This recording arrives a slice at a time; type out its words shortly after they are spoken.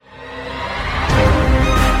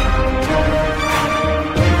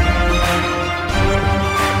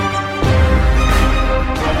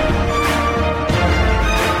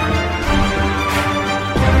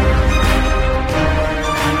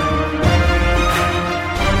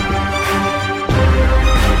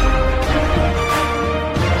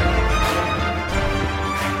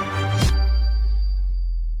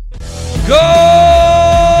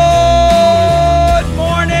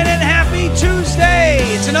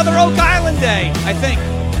Another Oak Island day, I think.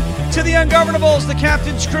 To the Ungovernables, the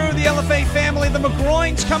Captain's Crew, the LFA family, the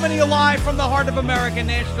McGroins coming to you live from the heart of America,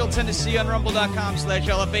 Nashville, Tennessee, on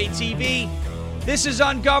rumble.com/LFA TV. This is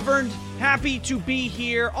Ungoverned. Happy to be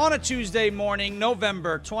here on a Tuesday morning,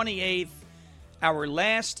 November 28th, our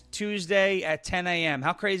last Tuesday at 10 a.m.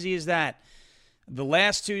 How crazy is that? The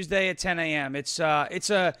last Tuesday at 10 a.m.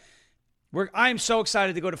 I'm so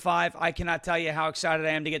excited to go to 5. I cannot tell you how excited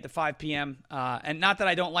I am to get to 5 p.m. And not that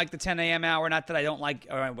I don't like the 10 a.m. hour, not that I don't like,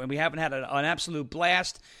 we haven't had an absolute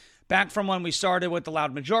blast. Back from when we started with the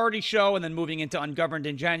Loud Majority show and then moving into Ungoverned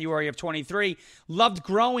in January of 23. Loved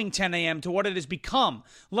growing 10 a.m. to what it has become.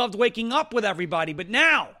 Loved waking up with everybody. But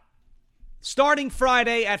now, starting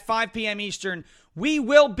Friday at 5 p.m. Eastern, we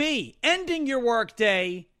will be ending your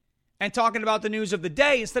workday and talking about the news of the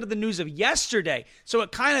day instead of the news of yesterday. So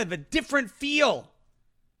it kind of a different feel.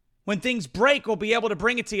 When things break, we'll be able to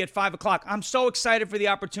bring it to you at 5 o'clock. I'm so excited for the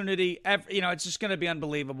opportunity. It's just going to be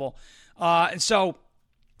unbelievable. And so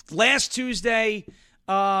last Tuesday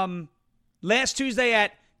at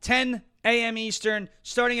 10 a.m. Eastern,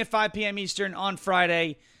 starting at 5 p.m. Eastern on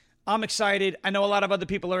Friday. I'm excited. I know a lot of other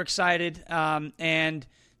people are excited. And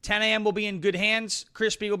 10 a.m. will be in good hands.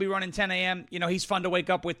 Crispy will be running 10 a.m. You know, he's fun to wake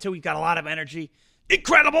up with, too. He's got a lot of energy.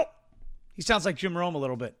 Incredible. He sounds like Jim Rome a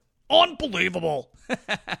little bit. Unbelievable.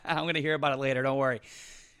 I'm going to hear about it later. Don't worry.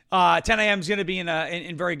 10 a.m. is going to be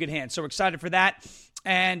in very good hands. So we're excited for that.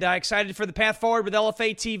 And excited for the path forward with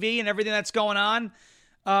LFA TV and everything that's going on.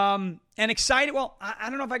 And excited. Well, I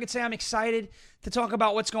don't know if I could say I'm excited to talk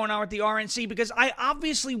about what's going on with the RNC because I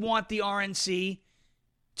obviously want the RNC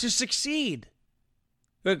to succeed.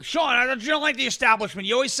 Like, Sean, you don't like the establishment.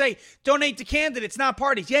 You always say, donate to candidates, not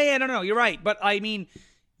parties. Yeah, no, you're right. But, I mean,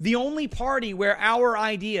 the only party where our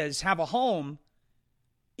ideas have a home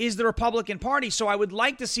is the Republican Party. So I would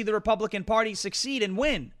like to see the Republican Party succeed and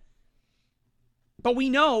win. But we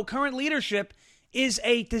know current leadership is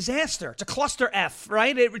a disaster. It's a cluster F,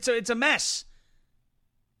 right? It's a mess.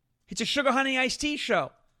 It's a sugar honey iced tea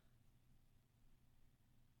show.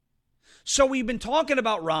 So we've been talking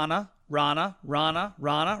about Ronna,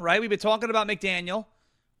 right? We've been talking about Mcdaniel,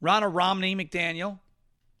 Ronna Romney McDaniel,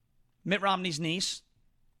 Mitt Romney's niece.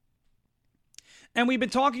 And we've been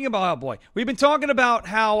talking about,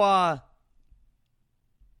 how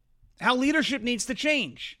leadership needs to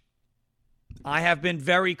change. I have been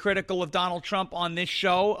very critical of Donald Trump on this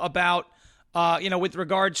show about, with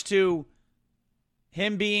regards to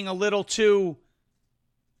him being a little too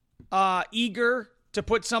eager to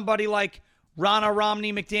put somebody like Ronna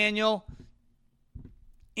Romney McDaniel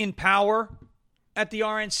in power at the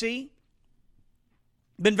RNC.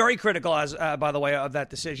 Been very critical, by the way, of that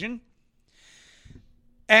decision.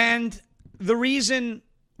 And the reason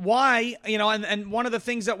why, and one of the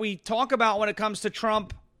things that we talk about when it comes to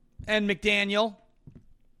Trump and McDaniel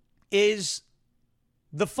is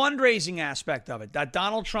the fundraising aspect of it. That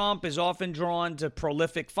Donald Trump is often drawn to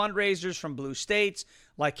prolific fundraisers from blue states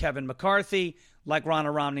like Kevin McCarthy, like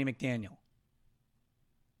Ronna Romney McDaniel.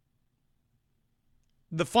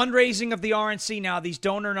 The fundraising of the RNC now, these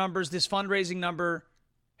donor numbers, this fundraising number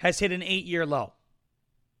has hit an 8-year low.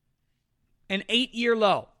 An 8-year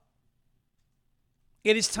low.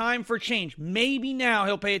 It is time for change. Maybe now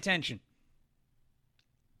he'll pay attention.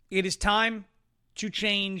 It is time to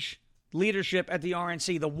change leadership at the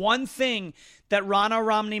RNC. The one thing that Ronna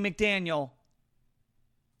Romney McDaniel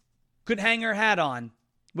could hang her hat on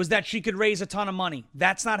was that she could raise a ton of money.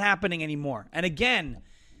 That's not happening anymore. And again,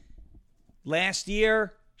 last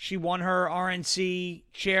year, she won her RNC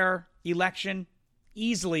chair election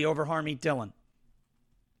easily over Harmeet Dillon,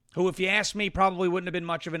 who, if you ask me, probably wouldn't have been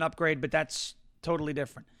much of an upgrade, but that's totally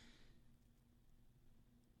different.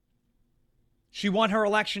 She won her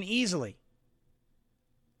election easily.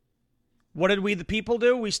 What did we, the people,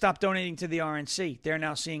 do? We stopped donating to the RNC. They're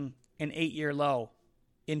now seeing an 8-year low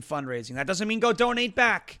in fundraising. That doesn't mean go donate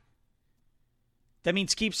back. That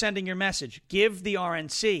means keep sending your message. Give the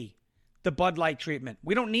RNC the Bud Light treatment.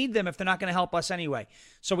 We don't need them if they're not going to help us anyway.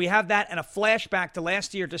 So we have that and a flashback to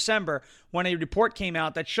last year, December, when a report came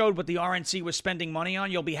out that showed what the RNC was spending money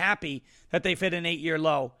on. You'll be happy that they've hit an 8-year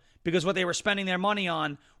low because what they were spending their money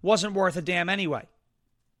on wasn't worth a damn anyway.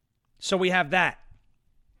 So we have that.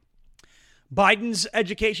 Biden's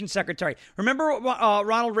education secretary. Remember what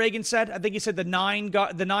Ronald Reagan said? I think he said the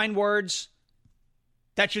nine words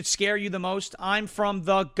that should scare you the most. I'm from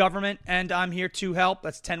the government and I'm here to help.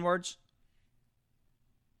 That's 10 words.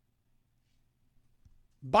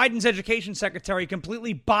 Biden's education secretary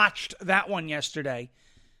completely botched that one yesterday,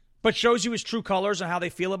 but shows you his true colors on how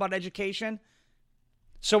they feel about education.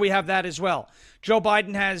 So we have that as well. Joe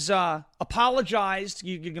Biden has apologized.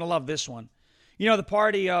 You're going to love this one. You know, the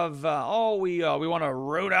party of, we want to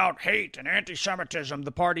root out hate and anti-Semitism.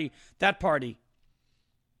 The party, the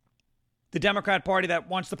Democrat Party that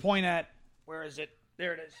wants to point at, where is it?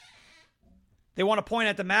 There it is. They want to point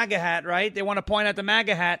at the MAGA hat, right? They want to point at the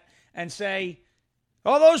MAGA hat and say,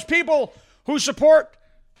 oh, those people who support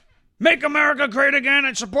Make America Great Again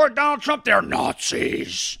and support Donald Trump, they're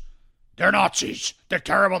Nazis. They're Nazis. They're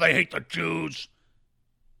terrible. They hate the Jews.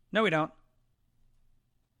 No, we don't.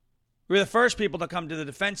 We're the first people to come to the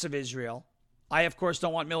defense of Israel. I, of course,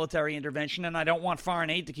 don't want military intervention, and I don't want foreign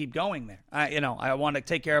aid to keep going there. I want to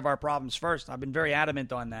take care of our problems first. I've been very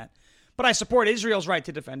adamant on that. But I support Israel's right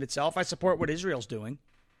to defend itself. I support what Israel's doing.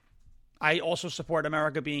 I also support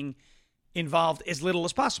America being involved as little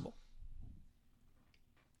as possible.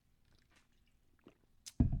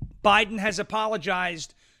 Biden has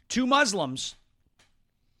apologized to Muslims.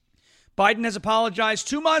 Biden has apologized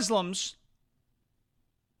to Muslims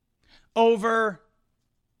over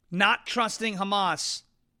not trusting Hamas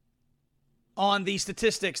on the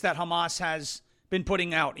statistics that Hamas has been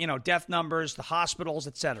putting out, death numbers, the hospitals,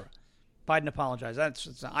 etc. Biden apologized.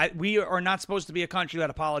 We are not supposed to be a country that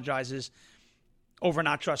apologizes over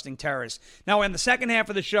not trusting terrorists. Now, in the second half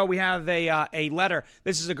of the show, we have a letter.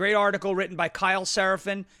 This is a great article written by Kyle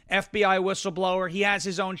Seraphin, FBI whistleblower. He has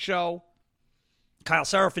his own show, Kyle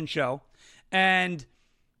Seraphin Show. And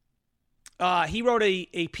he wrote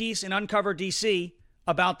a piece in Uncovered DC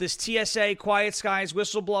about this TSA Quiet Skies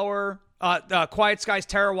whistleblower, Quiet Skies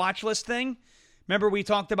terror watch list thing. Remember we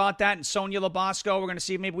talked about that, and Sonia Labasco, we're going to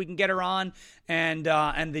see if maybe we can get her on, and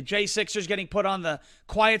the J6ers getting put on the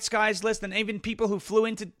Quiet Skies list, and even people who flew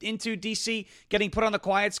into D.C. getting put on the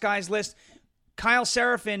Quiet Skies list. Kyle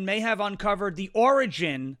Seraphin may have uncovered the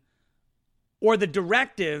origin or the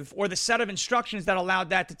directive or the set of instructions that allowed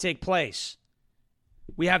that to take place.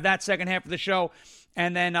 We have that second half of the show.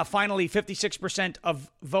 And then finally, 56% of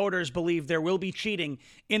voters believe there will be cheating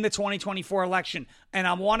in the 2024 election. And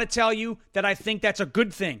I want to tell you that I think that's a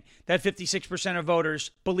good thing, that 56% of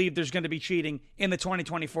voters believe there's going to be cheating in the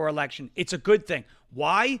 2024 election. It's a good thing.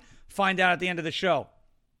 Why? Find out at the end of the show.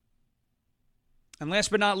 And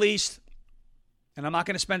last but not least, and I'm not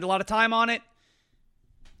going to spend a lot of time on it,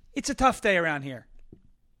 it's a tough day around here.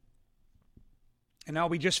 And now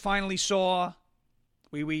we just finally saw...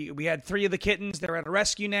 We had 3 of the kittens. They're at a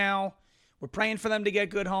rescue now. We're praying for them to get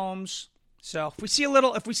good homes. So if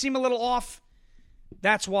we seem a little off,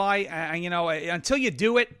 that's why. Until you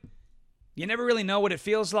do it, you never really know what it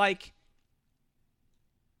feels like.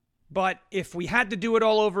 But if we had to do it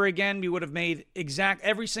all over again, we would have made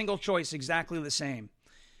every single choice exactly the same.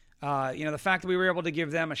 The fact that we were able to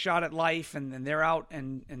give them a shot at life, and they're out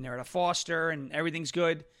and they're at a foster and everything's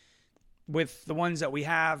good with the ones that we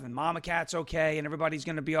have, and Mama Cat's okay, and everybody's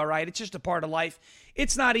going to be all right. It's just a part of life.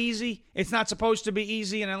 It's not easy. It's not supposed to be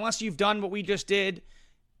easy, and unless you've done what we just did,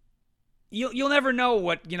 you'll never know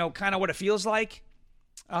what it feels like.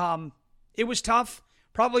 It was tough.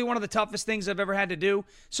 Probably one of the toughest things I've ever had to do.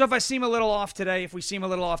 So if we seem a little off today,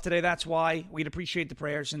 that's why. We'd appreciate the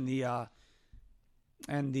prayers and the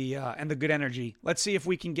good energy. Let's see if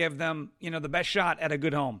we can give them, the best shot at a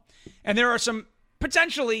good home. And there are some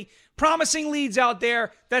potentially promising leads out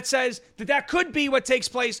there that says that could be what takes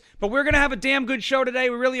place, but we're going to have a damn good show today.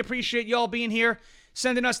 We really appreciate y'all being here,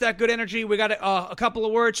 sending us that good energy. We got a couple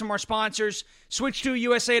of words from our sponsors,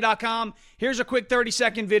 Switch2USA.com. Here's a quick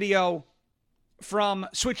 30-second video from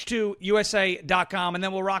Switch2USA.com, and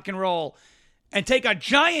then we'll rock and roll and take a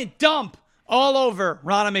giant dump all over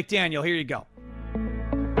Ronna Mcdaniel. Here you go.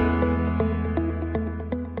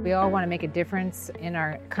 We all want to make a difference in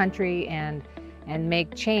our country and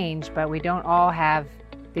make change, but we don't all have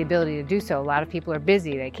the ability to do so. A lot of people are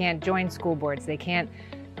busy. They can't join school boards. They can't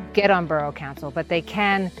get on borough council, but they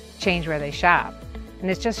can change where they shop.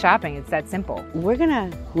 And it's just shopping. It's that simple. We're going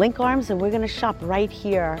to link arms and we're going to shop right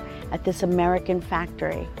here at this American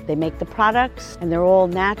factory. They make the products and they're all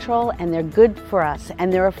natural and they're good for us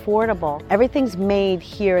and they're affordable. Everything's made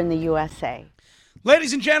here in the USA.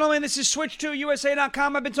 Ladies and gentlemen, this is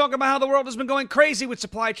Switch2USA.com. I've been talking about how the world has been going crazy with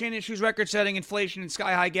supply chain issues, record-setting inflation, and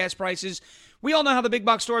sky-high gas prices. We all know how the big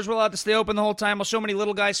box stores were allowed to stay open the whole time, while so many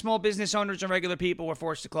little guys, small business owners, and regular people were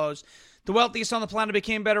forced to close. The wealthiest on the planet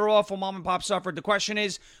became better off while mom and pop suffered. The question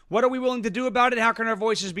is, what are we willing to do about it? How can our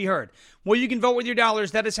voices be heard? Well, you can vote with your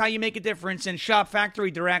dollars. That is how you make a difference. And shop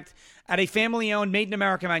Factory Direct at a family-owned,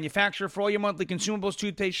 made-in-America manufacturer for all your monthly consumables,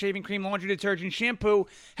 toothpaste, shaving cream, laundry detergent, shampoo,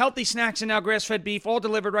 healthy snacks, and now grass-fed beef, all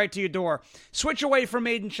delivered right to your door. Switch away from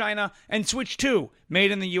made in China and switch to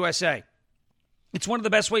made in the USA. It's one of the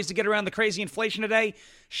best ways to get around the crazy inflation today.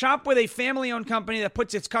 Shop with a family-owned company that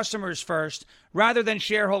puts its customers first rather than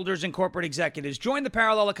shareholders and corporate executives. Join the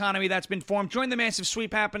parallel economy that's been formed. Join the massive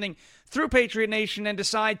sweep happening through Patriot Nation and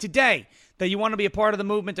decide today that you want to be a part of the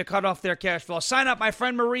movement to cut off their cash flow. Sign up, my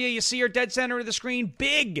friend Maria. You see her dead center of the screen.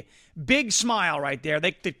 Big, big smile right there.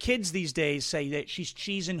 The kids these days say that she's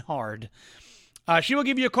cheesing hard. She will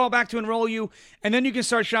give you a call back to enroll you, and then you can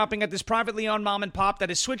start shopping at this privately owned mom and pop.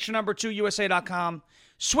 That is switch the number 2USA.com.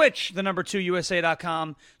 Switch the number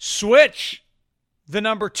 2USA.com. Switch the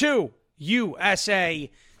number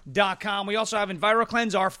 2USA.com. We also have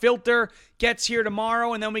EnviroCleanse. Our filter gets here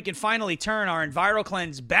tomorrow, and then we can finally turn our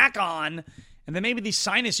EnviroCleanse back on, and then maybe these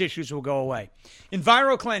sinus issues will go away.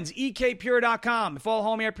 EnviroCleanse, ekpure.com. If all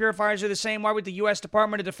home air purifiers are the same, why would the U.S.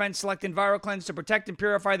 Department of Defense select EnviroCleanse to protect and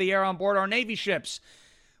purify the air on board our Navy ships?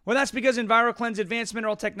 Well, that's because EnviroCleanse advanced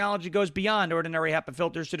mineral technology goes beyond ordinary HEPA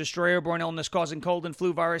filters to destroy airborne illness causing cold and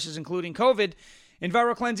flu viruses, including COVID.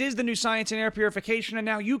 EnviroCleanse is the new science in air purification, and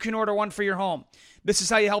now you can order one for your home. This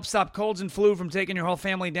is how you help stop colds and flu from taking your whole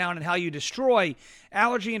family down, and how you destroy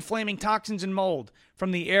allergy-inflaming toxins and mold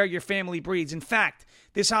from the air your family breathes. In fact,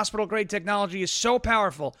 this hospital-grade technology is so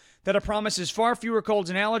powerful that it promises far fewer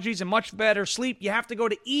colds and allergies and much better sleep. You have to go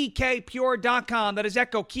to ekpure.com. That is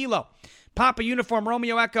Echo Kilo Papa Uniform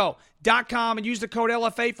Romeo Echo.com and use the code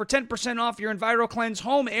LFA for 10% off your EnviroCleanse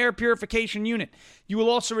home air purification unit. You will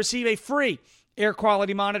also receive a free air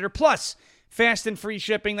quality monitor plus fast and free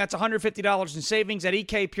shipping. That's $150 in savings at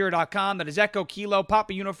ekpure.com. That is Echo Kilo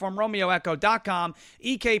Papa Uniform Romeo Echo.com.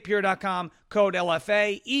 ekpure.com, code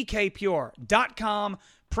LFA. ekpure.com,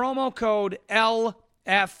 promo code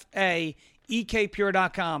LFA.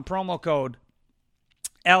 ekpure.com, promo code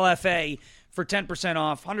LFA for 10%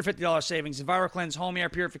 off, $150 savings. EnviroCleanse home air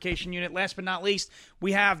purification unit. Last but not least,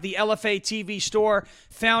 we have the LFA TV store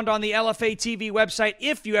found on the LFA TV website.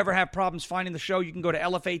 If you ever have problems finding the show, you can go to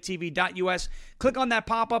lfatv.us. Click on that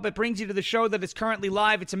pop-up. It brings you to the show that is currently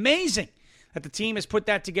live. It's amazing that the team has put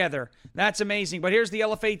that together. That's amazing. But here's the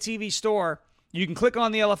LFA TV store. You can click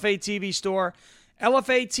on the LFA TV store.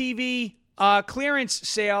 LFA TV clearance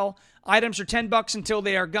sale. Items are $10 until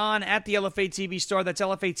they are gone at the LFA TV store. That's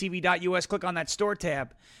lfatv.us. Click on that store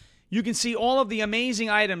tab. You can see all of the amazing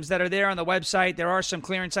items that are there on the website. There are some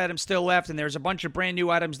clearance items still left, and there's a bunch of brand new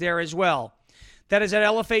items there as well. That is at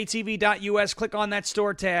lfatv.us. Click on that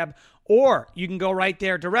store tab, or you can go right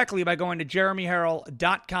there directly by going to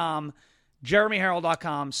jeremyherrell.com,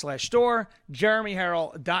 jeremyherrell.com/store,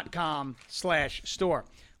 jeremyherrell.com/store.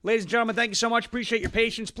 Ladies and gentlemen, thank you so much. Appreciate your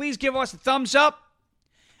patience. Please give us a thumbs up.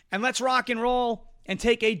 And let's rock and roll and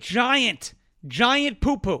take a giant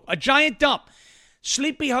poo-poo, a giant dump.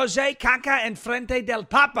 Sleepy Jose, caca, and frente del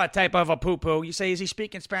papa type of a poo-poo. You say, is he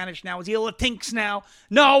speaking Spanish now? Is he a Latinx now?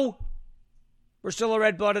 No. We're still a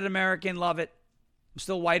red-blooded American. Love it. I'm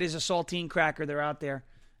still white as a saltine cracker. They're out there.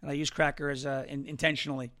 And I use cracker as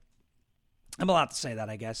intentionally. I'm allowed to say that,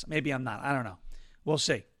 I guess. Maybe I'm not. I don't know. We'll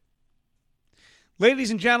see.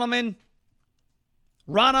 Ladies and gentlemen,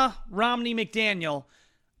 Ronna Romney Mcdaniel,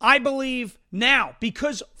 I believe now,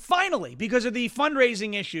 because of the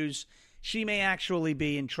fundraising issues, she may actually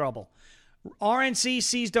be in trouble. RNC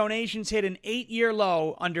sees donations hit an 8-year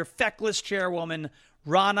low under feckless chairwoman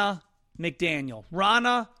Ronna Mcdaniel.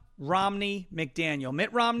 Ronna Romney Mcdaniel.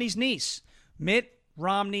 Mitt Romney's niece.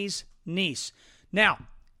 Now,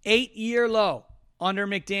 8-year low under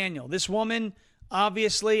Mcdaniel. This woman,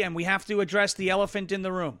 obviously, and we have to address the elephant in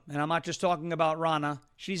the room. And I'm not just talking about Ronna.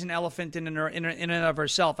 She's an elephant in and of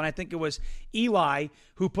herself. And I think it was Eli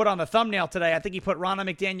who put on the thumbnail today. I think he put Ronna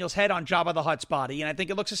McDaniel's head on Jabba the Hutt's body. And I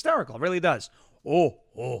think it looks hysterical. It really does. Oh,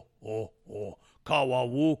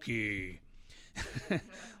 Kawawuki.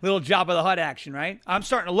 Little Jabba the Hutt action, right? I'm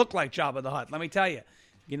starting to look like Jabba the Hutt. Let me tell you.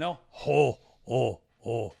 You know?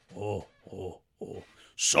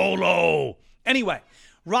 Solo. Anyway,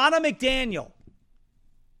 Ronna McDaniel.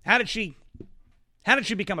 How did she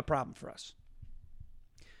become a problem for us?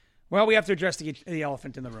 Well, we have to address the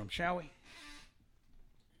elephant in the room, shall we?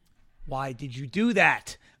 Why did you do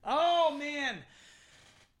that? Oh, man.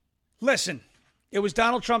 Listen, it was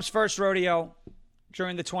Donald Trump's first rodeo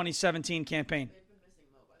during the 2017 campaign.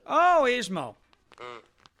 Oh, here's Mo.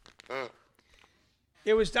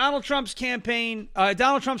 It was Donald Trump's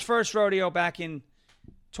first rodeo back in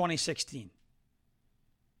 2016.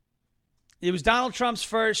 It was Donald Trump's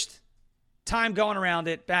first time going around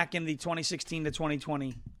it back in the 2016 to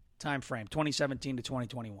 2020 time frame, 2017 to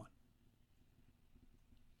 2021.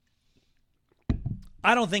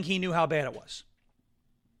 I don't think he knew how bad it was.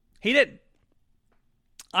 He didn't.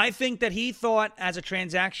 I think that he thought, as a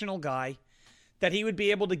transactional guy, that he would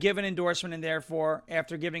be able to give an endorsement, and therefore,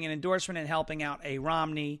 after giving an endorsement and helping out a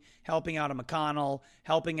Romney, helping out a McConnell,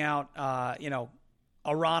 helping out, a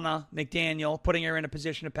Ronna, Mcdaniel, putting her in a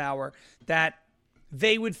position of power, that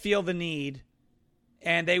they would feel the need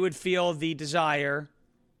and they would feel the desire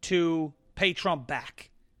to pay Trump back.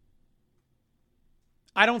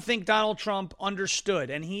 I don't think Donald Trump understood,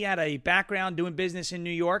 and he had a background doing business in New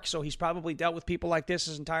York, so he's probably dealt with people like this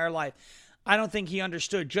his entire life. I don't think he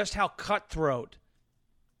understood just how cutthroat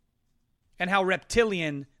and how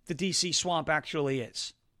reptilian the D.C. swamp actually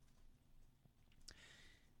is.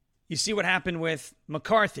 You see what happened with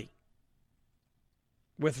McCarthy,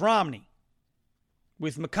 with Romney,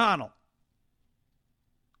 with McConnell,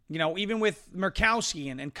 even with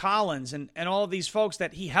Murkowski and Collins and all of these folks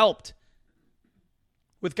that he helped,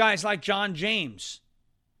 with guys like John James,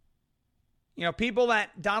 people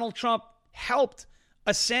that Donald Trump helped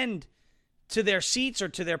ascend to their seats or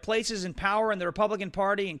to their places in power in the Republican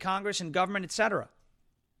Party, in Congress, in government, etc.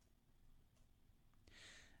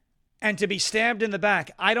 And to be stabbed in the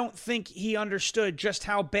back, I don't think he understood just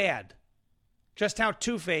how bad, just how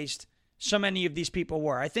two-faced so many of these people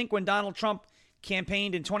were. I think when Donald Trump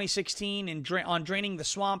campaigned in 2016 on draining the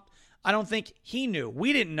swamp, I don't think he knew.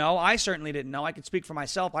 We didn't know. I certainly didn't know. I could speak for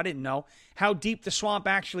myself. I didn't know how deep the swamp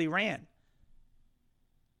actually ran.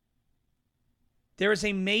 There is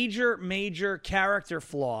a major, major character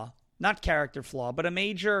flaw, not character flaw, but a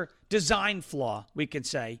major design flaw, we could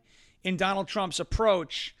say, in Donald Trump's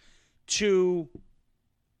approach to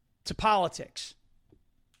politics.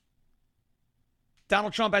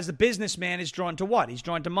 Donald Trump, as the businessman, is drawn to what? He's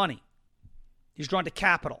drawn to money. He's drawn to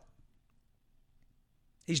capital.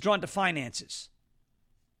 He's drawn to finances.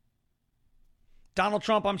 Donald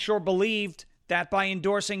Trump, I'm sure, believed that by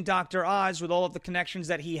endorsing Dr. Oz with all of the connections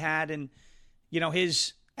that he had and,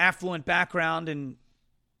 his affluent background and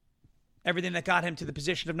everything that got him to the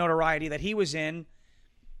position of notoriety that he was in,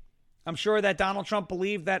 I'm sure that Donald Trump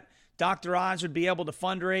believed that Dr. Oz would be able to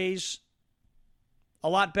fundraise a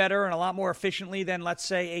lot better and a lot more efficiently than, let's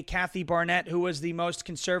say, a Kathy Barnett, who was the most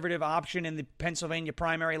conservative option in the Pennsylvania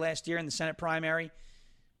primary last year, in the Senate primary,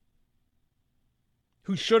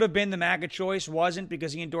 who should have been the MAGA choice, wasn't,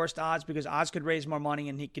 because he endorsed Oz, because Oz could raise more money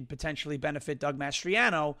and he could potentially benefit Doug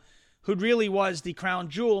Mastriano, who really was the crown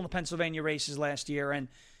jewel in the Pennsylvania races last year, and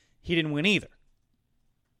he didn't win either.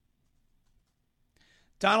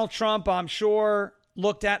 Donald Trump, I'm sure,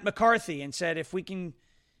 looked at McCarthy and said, if we can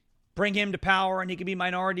bring him to power and he could be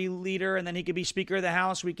minority leader and then he could be Speaker of the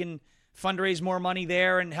House, we can fundraise more money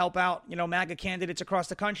there and help out, MAGA candidates across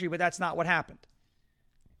the country, but that's not what happened.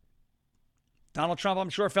 Donald Trump, I'm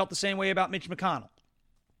sure, felt the same way about Mitch McConnell.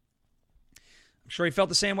 I'm sure he felt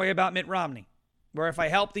the same way about Mitt Romney, where if I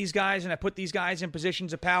help these guys and I put these guys in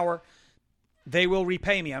positions of power, they will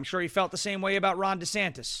repay me. I'm sure he felt the same way about Ron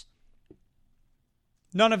DeSantis.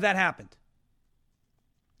 None of that happened.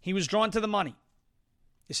 He was drawn to the money.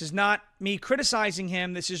 This is not me criticizing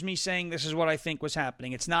him. This is me saying this is what I think was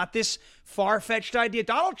happening. It's not this far-fetched idea.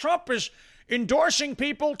 Donald Trump is endorsing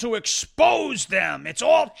people to expose them. It's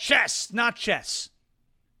all chess, not chess.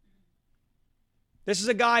 This is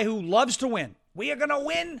a guy who loves to win. We are going to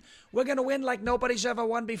win. We're going to win like nobody's ever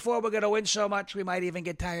won before. We're going to win so much we might even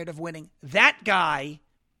get tired of winning. That guy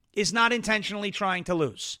is not intentionally trying to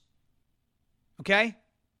lose. Okay?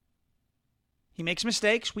 He makes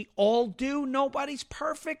mistakes. We all do. Nobody's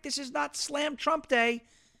perfect. This is not Slam Trump Day.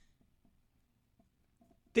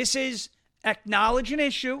 This is acknowledge an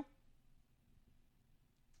issue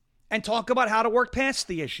and talk about how to work past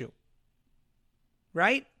the issue.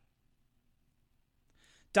 Right?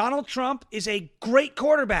 Donald Trump is a great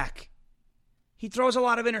quarterback. He throws a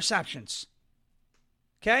lot of interceptions.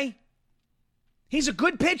 Okay? He's a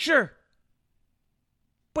good pitcher.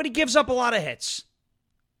 But he gives up a lot of hits.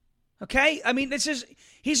 Okay? I mean,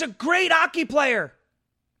 he's a great hockey player.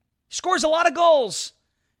 He scores a lot of goals.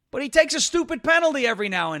 But he takes a stupid penalty every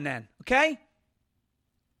now and then. Okay?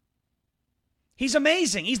 He's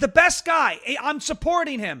amazing. He's the best guy. I'm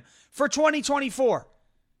supporting him for 2024.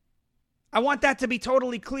 I want that to be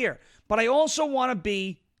totally clear. But I also want to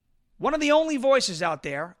be one of the only voices out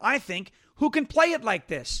there, I think, who can play it like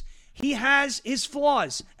this. He has his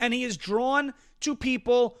flaws, and he is drawn to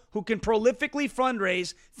people who can prolifically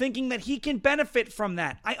fundraise, thinking that he can benefit from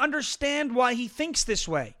that. I understand why he thinks this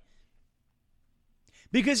way.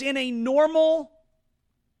 Because in a normal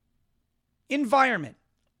environment,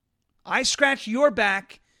 I scratch your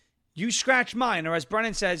back, you scratch mine. Or as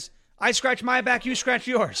Brennan says, I scratch my back, you scratch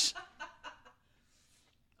yours.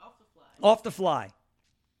 Off the fly.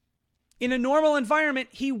 In a normal environment,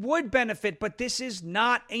 he would benefit, but this is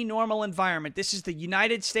not a normal environment. This is the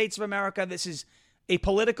United States of America. This is a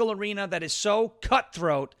political arena that is so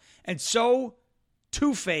cutthroat and so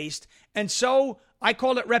two-faced and so, I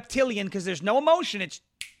call it reptilian because there's no emotion. It's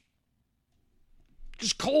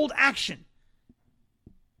just cold action.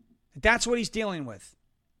 That's what he's dealing with.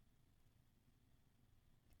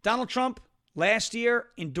 Donald Trump, last year,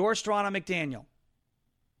 endorsed Ronna McDaniel.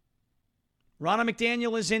 Ronna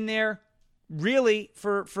McDaniel is in there really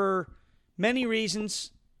for many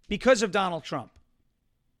reasons because of Donald Trump.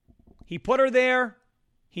 He put her there.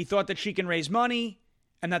 He thought that she can raise money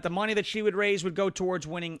and that the money that she would raise would go towards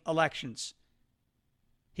winning elections.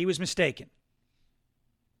 He was mistaken.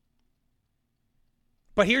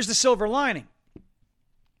 But here's the silver lining.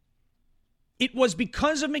 It was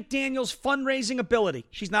because of McDaniel's fundraising ability.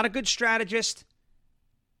 She's not a good strategist.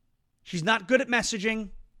 She's not good at messaging.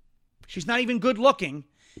 She's not even good looking.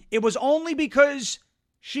 It was only because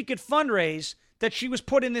she could fundraise that she was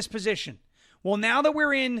put in this position. Well, now that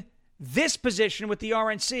we're in this position with the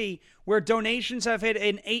RNC, where donations have hit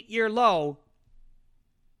an 8-year low,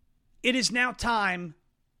 it is now time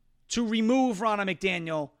to remove Ronna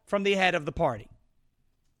McDaniel from the head of the party.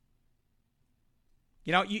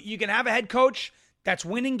 You know, you can have a head coach that's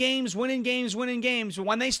winning games. But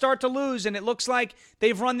when they start to lose and it looks like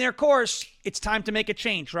they've run their course, it's time to make a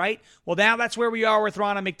change, right? Well, now that's where we are with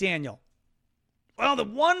Ronna McDaniel. Well, the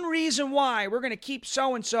one reason why we're going to keep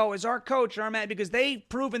so-and-so as our coach, our man, because they've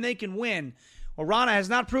proven they can win. Well, Ronna has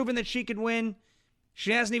not proven that she can win.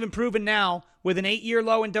 She hasn't even proven now, with an 8-year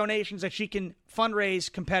low in donations, that she can fundraise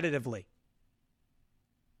competitively.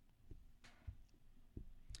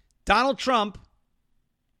 Donald Trump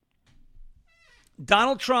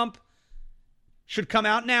should come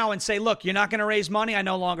out now and say, look, you're not going to raise money. I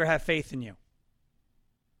no longer have faith in you.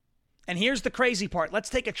 And here's the crazy part. Let's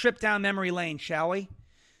take a trip down memory lane, shall we?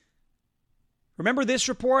 Remember this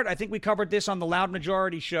report? I think we covered this on the Loud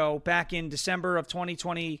Majority show back in December of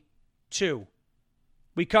 2022.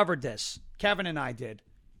 We covered this. Kevin and I did.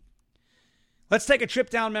 Let's take a trip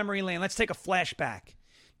down memory lane. Let's take a flashback.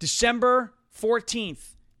 December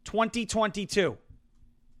 14th, 2022.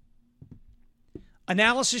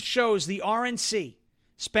 Analysis shows the RNC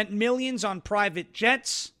spent millions on private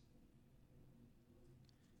jets,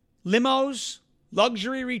 limos,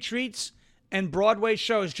 luxury retreats, and Broadway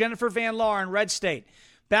shows. Jennifer Van Laar in Red State.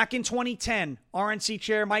 Back in 2010, RNC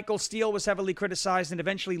Chair Michael Steele was heavily criticized and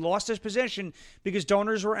eventually lost his position because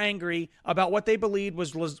donors were angry about what they believed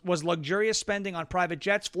was luxurious spending on private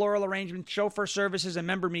jets, floral arrangements, chauffeur services, and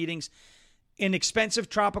member meetings in expensive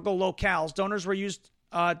tropical locales. Donors were used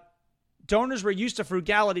to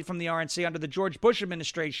frugality from the RNC under the George Bush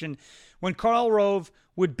administration when Karl Rove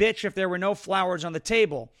would bitch if there were no flowers on the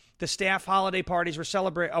table. The staff holiday parties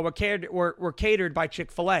were catered by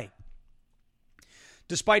Chick-fil-A.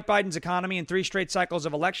 Despite Biden's economy and 3 straight cycles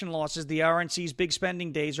of election losses, the RNC's big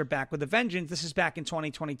spending days are back with a vengeance. This is back in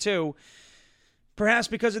 2022. Perhaps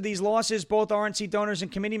because of these losses, both RNC donors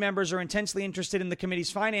and committee members are intensely interested in the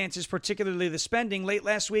committee's finances, particularly the spending. Late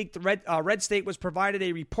last week, the Red State was provided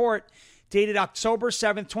a report dated October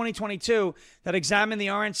 7th, 2022, that examined the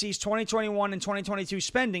RNC's 2021 and 2022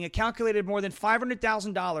 spending. It calculated more than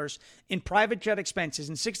 $500,000 in private jet expenses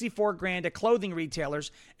and $64,000 at clothing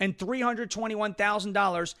retailers and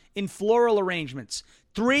 $321,000 in floral arrangements.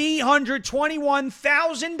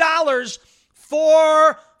 $321,000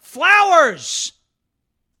 for flowers.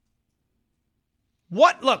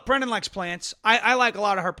 What? Look, Brendan likes plants. I like a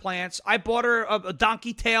lot of her plants. I bought her a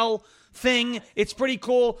donkey tail thing. It's pretty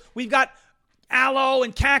cool. We've got aloe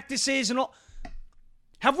and cactuses and all.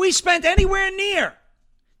 Have we spent anywhere near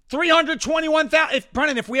 $321,000?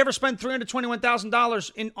 Brendan, if we ever spend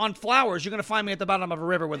 $321,000 on flowers, you're going to find me at the bottom of a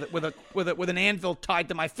river with an anvil tied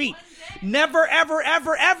to my feet. Never, ever,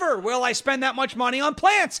 ever, ever will I spend that much money on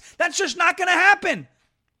plants. That's just not going to happen.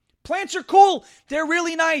 Plants are cool. They're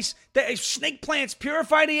really nice. Snake plants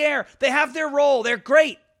purify the air. They have their role. They're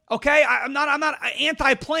great. Okay? I'm not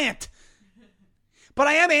anti-plant. But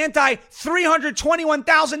I am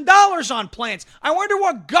anti-$321,000 on plants. I wonder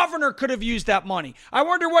what governor could have used that money. I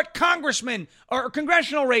wonder what congressman or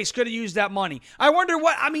congressional race could have used that money. I wonder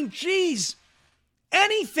geez.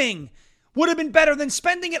 Anything would have been better than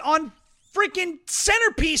spending it on freaking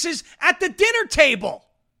centerpieces at the dinner table.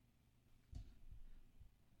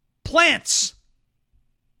 Plants.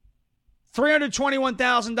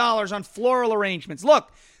 $321,000 on floral arrangements.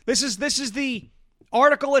 Look, this is the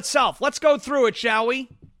article itself. Let's go through it, shall we?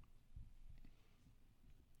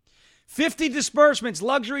 50 disbursements,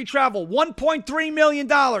 luxury travel, $1.3 million,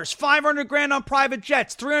 $500,000 on private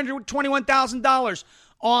jets, $321,000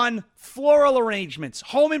 on floral arrangements,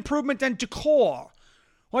 home improvement, and decor.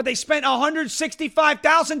 What, they spent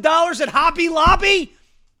 $165,000 at Hobby Lobby?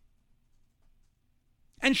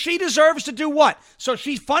 And she deserves to do what? So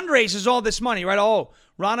she fundraises all this money, right? Oh,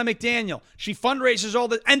 Ronna McDaniel. She fundraises all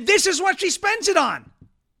this. And this is what she spends it on.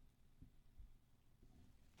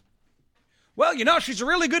 Well, you know, she's a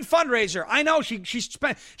really good fundraiser. I know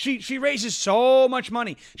she raises so much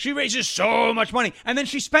money. She raises so much money. And then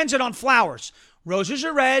she spends it on flowers. Roses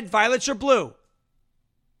are red, violets are blue.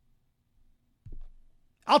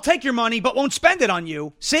 I'll take your money, but won't spend it on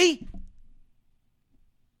you. See?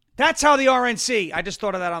 That's how the RNC. I just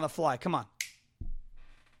thought of that on the fly. Come on.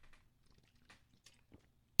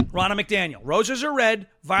 Ronna McDaniel. Roses are red,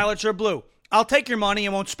 violets are blue. I'll take your money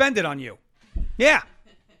and won't spend it on you. Yeah.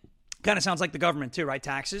 Kind of sounds like the government too, right?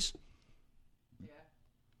 Taxes. Yeah.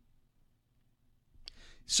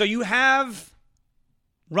 So you have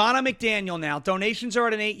Ronna McDaniel now. Donations are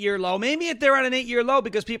at an 8-year low. Maybe they're at an 8-year low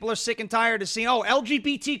because people are sick and tired of seeing,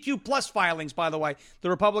 LGBTQ plus filings, by the way. The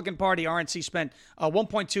Republican Party, RNC, spent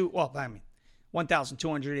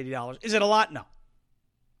 $1,280. Is it a lot? No.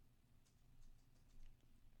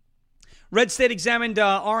 Red State examined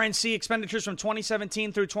RNC expenditures from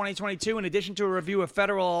 2017 through 2022. In addition to a review of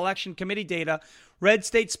federal election committee data, Red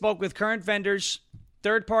State spoke with current vendors,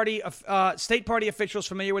 third-party state party officials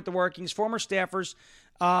familiar with the workings, former staffers,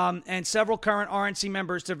 and several current RNC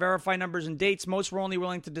members to verify numbers and dates. Most were only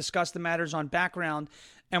willing to discuss the matters on background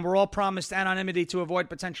and were all promised anonymity to avoid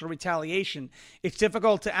potential retaliation. It's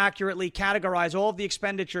difficult to accurately categorize all of the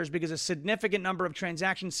expenditures because a significant number of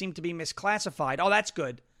transactions seem to be misclassified. Oh, that's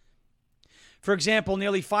good. For example,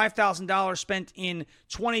 nearly $5,000 spent in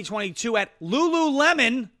 2022 at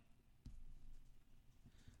Lululemon,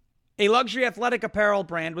 a luxury athletic apparel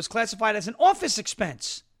brand, was classified as an office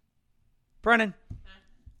expense. Brennan,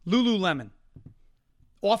 Lululemon.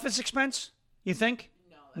 Office expense, you think?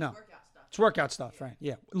 No, that's workout stuff. It's workout stuff, right?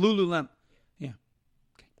 Yeah. Lululemon. Yeah.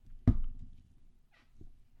 Okay.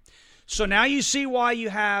 So now you see why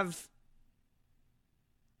you have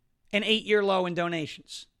an 8-year low in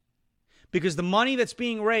donations. Because the money that's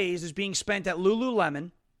being raised is being spent at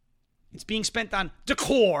Lululemon. It's being spent on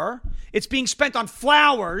decor. It's being spent on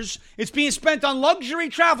flowers. It's being spent on luxury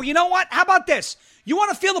travel. You know what? How about this? You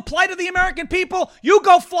want to feel the plight of the American people? You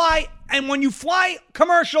go fly, and when you fly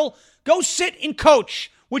commercial, go sit in coach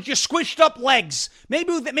with your squished up legs.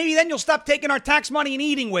 Maybe then you'll stop taking our tax money and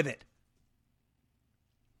eating with it.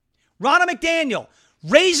 Ronna McDaniel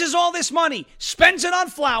raises all this money, spends it on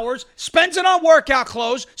flowers, spends it on workout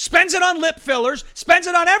clothes, spends it on lip fillers, spends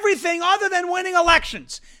it on everything other than winning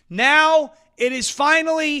elections. Now it is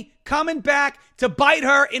finally coming back to bite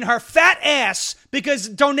her in her fat ass because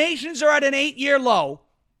donations are at an 8-year low.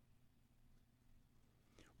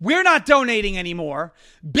 We're not donating anymore.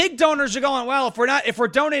 Big donors are going, well, if we're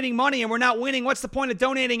donating money and we're not winning, what's the point of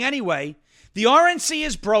donating anyway? The RNC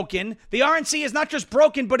is broken. The RNC is not just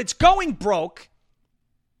broken, but it's going broke.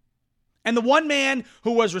 And the one man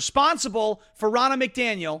who was responsible for Ronna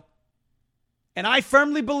McDaniel, and I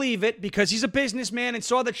firmly believe it because he's a businessman and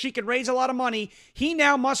saw that she could raise a lot of money, he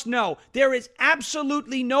now must know there is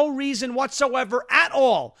absolutely no reason whatsoever at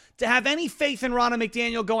all to have any faith in Ronna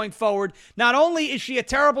McDaniel going forward. Not only is she a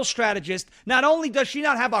terrible strategist, not only does she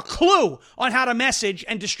not have a clue on how to message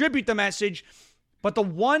and distribute the message, but the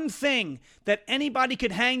one thing that anybody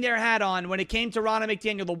could hang their hat on when it came to Ronna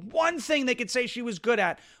McDaniel, the one thing they could say she was good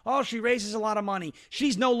at, she raises a lot of money.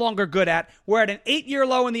 She's no longer good at. We're at an 8-year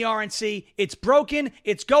low in the RNC. It's broken.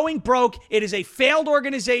 It's going broke. It is a failed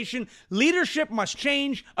organization. Leadership must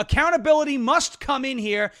change. Accountability must come in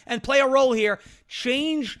here and play a role here.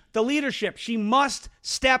 Change the leadership. She must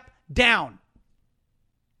step down.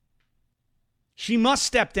 She must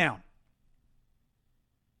step down.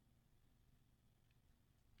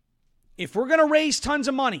 If we're going to raise tons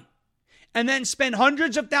of money and then spend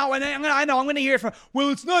hundreds of thousands, I'm going to hear from,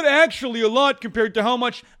 well, it's not actually a lot compared to how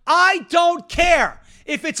much. I don't care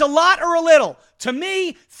if it's a lot or a little. To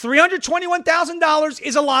me, $321,000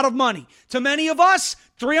 is a lot of money. To many of us,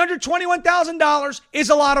 $321,000 is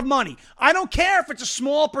a lot of money. I don't care if it's a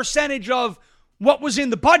small percentage of what was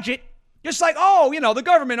in the budget. Just like, the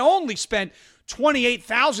government only spent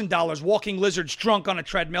 $28,000 walking lizards drunk on a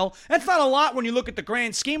treadmill. That's not a lot when you look at the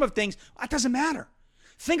grand scheme of things. That doesn't matter.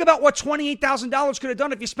 Think about what $28,000 could have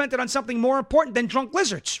done if you spent it on something more important than drunk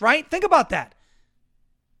lizards, right? Think about that.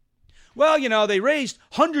 Well, they raised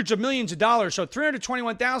hundreds of millions of dollars, so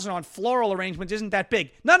 $321,000 on floral arrangements isn't that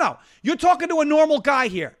big. No. You're talking to a normal guy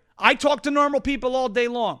here. I talk to normal people all day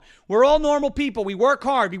long. We're all normal people. We work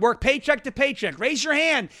hard. We work paycheck to paycheck. Raise your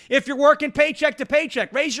hand if you're working paycheck to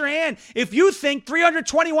paycheck. Raise your hand if you think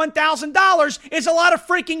 $321,000 is a lot of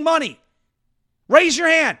freaking money. Raise your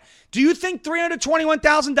hand. Do you think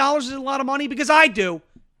 $321,000 is a lot of money? Because I do.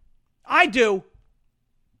 I do.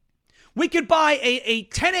 We could buy a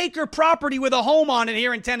 10-acre property with a home on it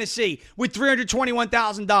here in Tennessee with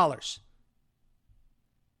 $321,000.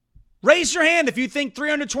 Raise your hand if you think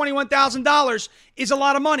 $321,000 is a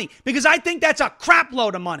lot of money, because I think that's a crap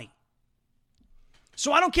load of money.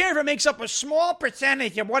 So I don't care if it makes up a small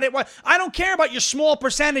percentage of what it was. I don't care about your small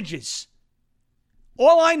percentages.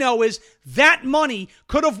 All I know is that money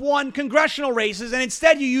could have won congressional races, and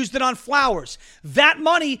instead you used it on flowers. That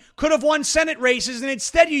money could have won Senate races, and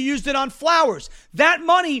instead you used it on flowers. That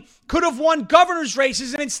money could have won governor's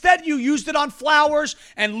races, and instead you used it on flowers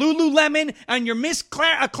and Lululemon, and you're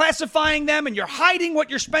misclassifying them, and you're hiding what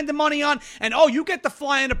you're spending money on, and you get to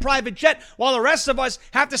fly in a private jet while the rest of us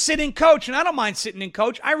have to sit in coach, and I don't mind sitting in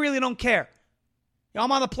coach. I really don't care.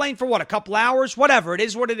 I'm on the plane for a couple hours? Whatever. It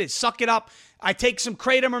is what it is. Suck it up. I take some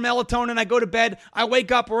kratom or melatonin. I go to bed. I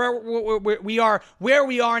wake up where we are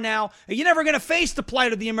now. You're never going to face the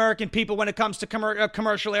plight of the American people when it comes to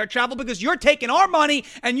commercial air travel, because you're taking our money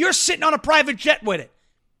and you're sitting on a private jet with it.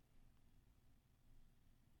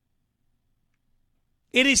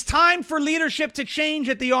 It is time for leadership to change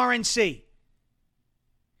at the RNC.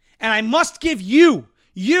 And I must give you,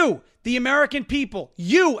 the American people,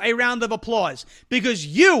 you a round of applause, because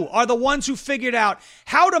you are the ones who figured out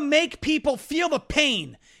how to make people feel the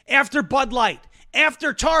pain after Bud Light,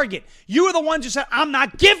 after Target. You are the ones who said, I'm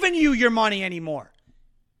not giving you your money anymore.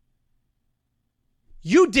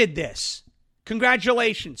 You did this.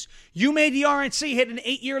 Congratulations. You made the RNC hit an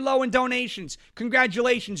 8-year low in donations.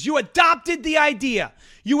 Congratulations. You adopted the idea.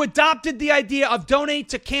 Of donate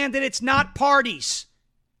to candidates, not parties.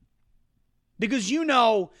 Because you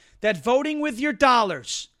know that voting with your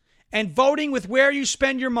dollars and voting with where you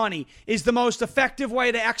spend your money is the most effective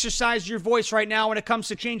way to exercise your voice right now when it comes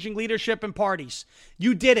to changing leadership and parties.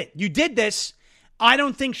 You did it. You did this. I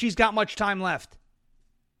don't think she's got much time left.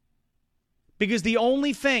 Because the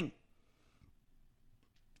only thing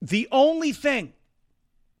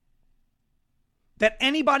that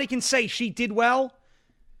anybody can say she did well,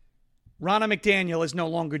 Ronna Mcdaniel is no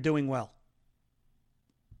longer doing well.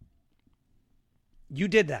 You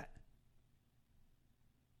did that.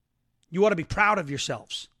 You ought to be proud of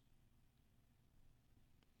yourselves.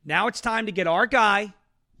 Now it's time to get our guy,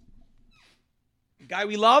 the guy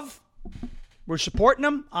we love. We're supporting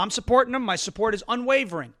him. I'm supporting him. My support is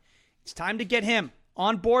unwavering. It's time to get him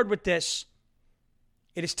on board with this.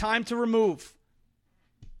 It is time to remove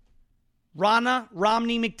Ronna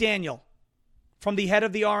Romney Mcdaniel from the head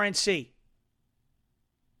of the RNC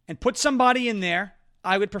and put somebody in there,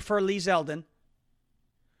 I would prefer Lee Zeldin,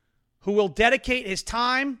 who will dedicate his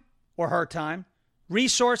time or her time,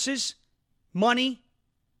 resources, money,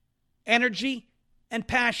 energy, and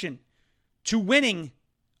passion to winning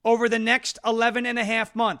over the next 11 and a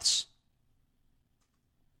half months.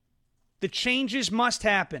 The changes must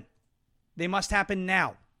happen. They must happen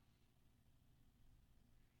now.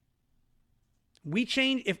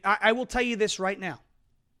 I will tell you this right now.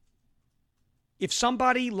 If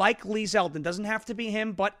somebody like Lee Zeldin, doesn't have to be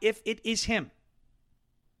him, but if it is him,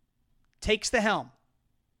 takes the helm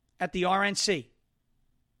at the RNC,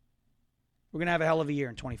 we're going to have a hell of a year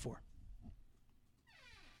in 24.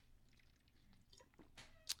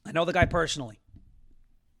 I know the guy personally.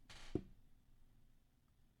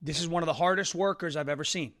 This is one of the hardest workers I've ever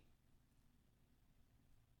seen.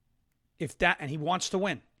 And he wants to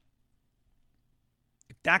win.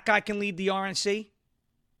 If that guy can lead the RNC,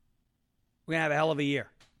 we're going to have a hell of a year.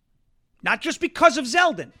 Not just because of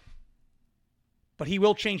Zeldin, but he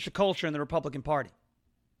will change the culture in the Republican Party.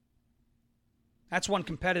 That's one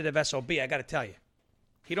competitive SOB, I got to tell you.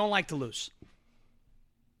 He don't like to lose.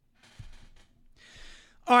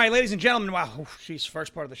 All right, ladies and gentlemen. Wow,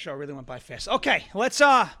 first part of the show really went by fast. Okay, let's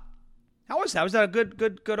how was that? Was that a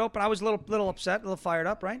good open? I was a little upset, a little fired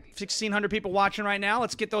up, right? 1,600 people watching right now.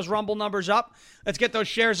 Let's get those Rumble numbers up. Let's get those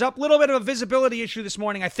shares up. A little bit of a visibility issue this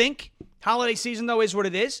morning, I think. Holiday season, though, is what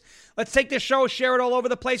it is. Let's take this show, share it all over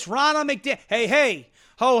the place. Ronna McDaniel. Hey,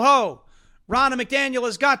 ho, ho. Ronna McDaniel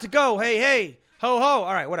has got to go. Hey, ho, ho.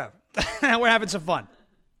 All right, whatever. We're having some fun.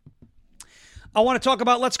 I want to talk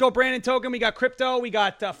about Let's Go Brandon Token. We got crypto. We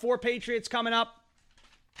got 4 Patriots coming up.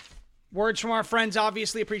 Words from our friends,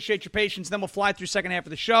 obviously. Appreciate your patience. Then we'll fly through second half of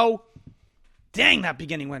the show. Dang, that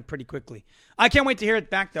beginning went pretty quickly. I can't wait to hear it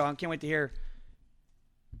back, though. I can't wait to hear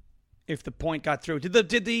if the point got through. Did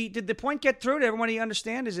the point get through? Did everybody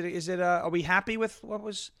understand? Are we happy with what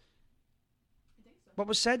was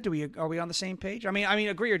said? Are we on the same page? I mean,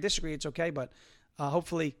 agree or disagree, it's okay, but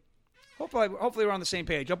hopefully we're on the same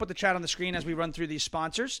page. I'll put the chat on the screen as we run through these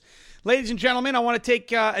sponsors. Ladies and gentlemen, I want to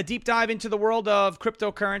take a deep dive into the world of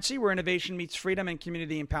cryptocurrency, where innovation meets freedom and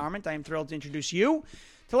community empowerment. I am thrilled to introduce you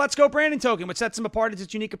to Let's Go Brandon Token. What sets them apart is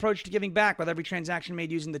its unique approach to giving back. With every transaction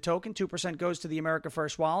made using the token, 2% goes to the America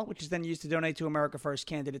First wallet, which is then used to donate to America First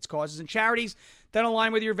candidates, causes, and charities that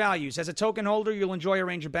align with your values. As a token holder, you'll enjoy a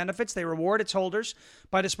range of benefits. They reward its holders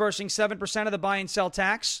by dispersing 7% of the buy and sell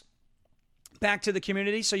tax back to the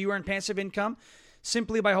community, so you earn passive income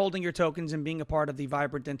simply by holding your tokens and being a part of the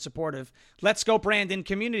vibrant and supportive Let's Go Brandon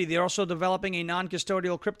community. They're also developing a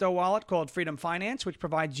non-custodial crypto wallet called Freedom Finance, which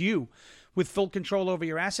provides you with full control over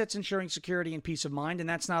your assets, ensuring security and peace of mind. And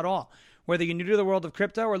that's not all. Whether you're new to the world of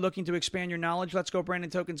crypto or looking to expand your knowledge, Let's Go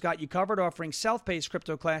Brandon Token's got you covered, offering self-paced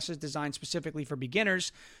crypto classes designed specifically for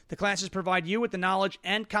beginners. The classes provide you with the knowledge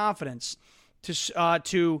and confidence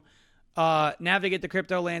to navigate the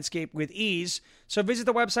crypto landscape with ease. So visit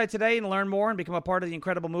the website today and learn more and become a part of the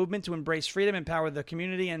incredible movement to embrace freedom, empower the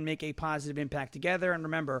community, and make a positive impact together. And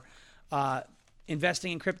remember,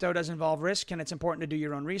 investing in crypto does involve risk, and it's important to do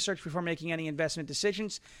your own research before making any investment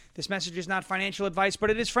decisions. This message is not financial advice, but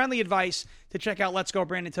it is friendly advice to check out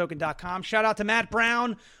letsgobrandontoken.com. Shout out to Matt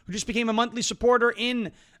Brown, who just became a monthly supporter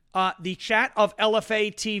in the chat of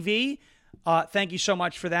LFA TV. Thank you so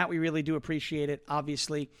much for that. We really do appreciate it,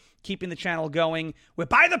 obviously. Keeping the channel going. We're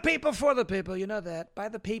by the people, for the people. You know that. By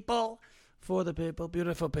the people, for the people.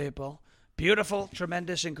 Beautiful people. Beautiful,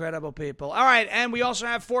 tremendous, incredible people. All right, and we also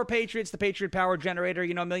have 4 Patriots, the Patriot Power Generator.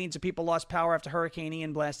 You know, millions of people lost power after Hurricane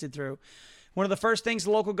Ian blasted through. One of the first things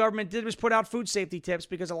the local government did was put out food safety tips,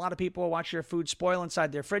 because a lot of people will watch their food spoil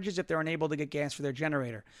inside their fridges if they're unable to get gas for their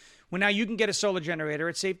generator. Well, now you can get a solar generator.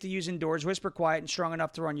 It's safe to use indoors, whisper quiet, and strong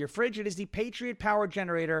enough to run your fridge. It is the Patriot Power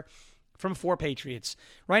Generator from 4 Patriots.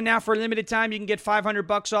 Right now, for a limited time, you can get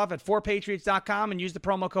 $500 off at 4patriots.com and use the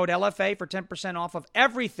promo code LFA for 10% off of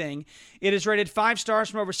everything. It is rated 5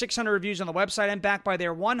 stars from over 600 reviews on the website and backed by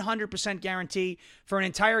their 100% guarantee for an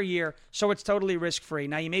entire year, so it's totally risk-free.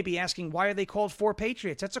 Now, you may be asking, why are they called 4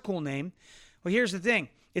 Patriots? That's a cool name. Well, here's the thing.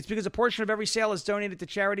 It's because a portion of every sale is donated to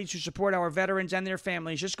charities who support our veterans and their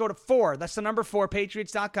families. Just go to 4, that's the number 4,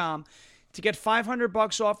 patriots.com, to get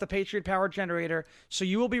 $500 off the Patriot Power Generator, so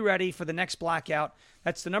you will be ready for the next blackout.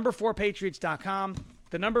 That's the number 4, patriots.com,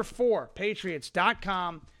 the number 4,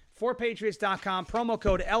 patriots.com, 4patriots.com, promo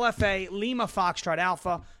code LFA, Lima Foxtrot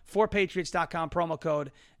Alpha, 4patriots.com, promo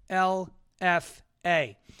code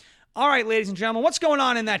LFA. All right, ladies and gentlemen, what's going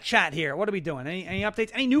on in that chat here? What are we doing? Any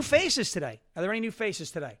updates? Any new faces today? Are there any new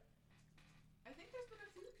faces today? I think there's been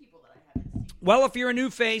a few people that I haven't seen. Well, if you're a new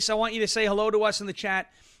face, I want you to say hello to us in the chat,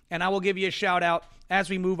 and I will give you a shout out as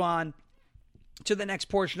we move on to the next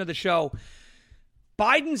portion of the show.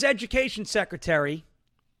 Biden's education secretary,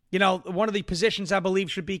 you know, one of the positions I believe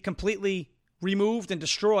should be completely removed and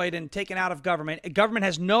destroyed and taken out of government. Government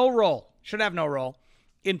has no role, should have no role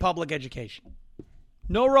in public education.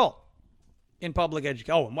 No role in public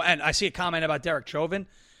education. Oh, and I see a comment about Derek Chauvin.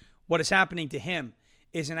 What is happening to him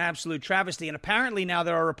is an absolute travesty. And apparently now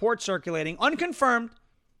there are reports circulating, unconfirmed.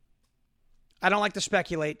 I don't like to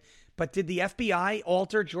speculate, but did the FBI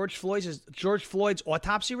alter George Floyd's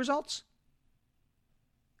autopsy results?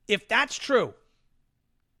 If that's true,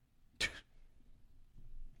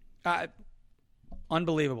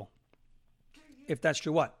 unbelievable. If that's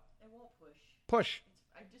true, what? It won't push. Push.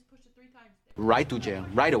 I just pushed it 3 times. Right to jail,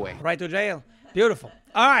 right away. Right to jail. Beautiful.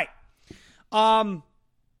 All right.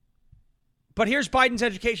 But here's Biden's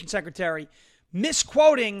education secretary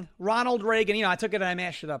misquoting Ronald Reagan. You know, I took it and I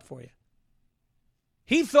mashed it up for you.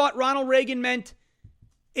 He thought Ronald Reagan meant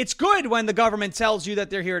it's good when the government tells you that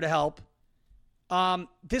they're here to help.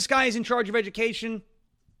 This guy is in charge of education.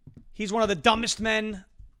 He's one of the dumbest men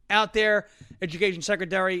out there. Education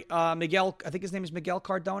Secretary Miguel, I think his name is Miguel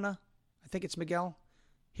Cardona. I think it's Miguel.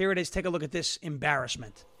 Here it is. Take a look at this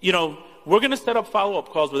embarrassment. You know, we're going to set up follow-up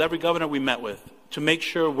calls with every governor we met with to make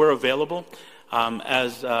sure we're available.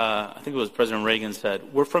 As I think it was President Reagan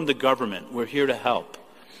said, we're from the government. We're here to help.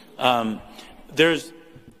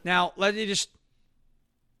 Now, let me just...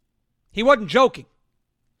 He wasn't joking.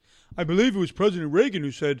 I believe it was President Reagan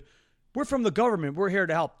who said, we're from the government. We're here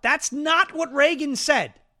to help. That's not what Reagan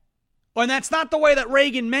said. And that's not the way that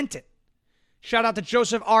Reagan meant it. Shout out to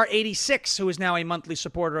Joseph R86, who is now a monthly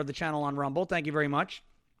supporter of the channel on Rumble. Thank you very much.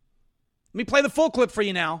 Let me play the full clip for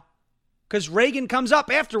you now, because Reagan comes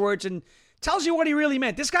up afterwards and tells you what he really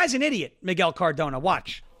meant. This guy's an idiot, Miguel Cardona.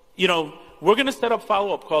 Watch. You know, we're going to set up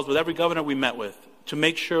follow-up calls with every governor we met with to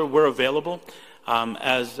make sure we're available.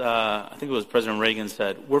 As I think it was President Reagan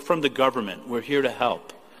said, we're from the government. We're here to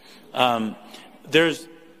help. There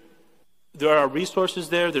are resources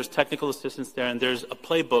there, there's technical assistance there, and there's a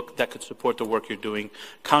playbook that could support the work you're doing.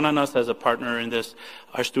 Count on us as a partner in this.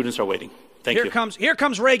 Our students are waiting. Thank you. Here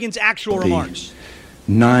comes Reagan's actual remarks.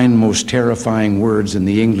 9 most terrifying words in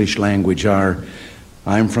the English language are,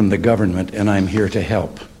 I'm from the government and I'm here to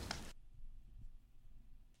help.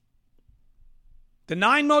 The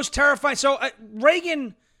 9 most terrifying. So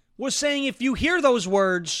Reagan was saying if you hear those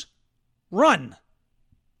words, run.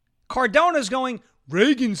 Cardona's going,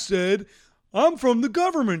 Reagan said, I'm from the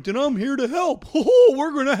government and I'm here to help. Oh,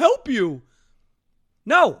 we're going to help you.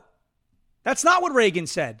 No, that's not what Reagan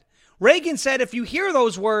said. Reagan said if you hear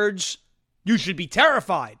those words, you should be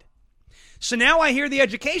terrified. So now I hear the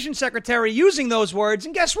education secretary using those words,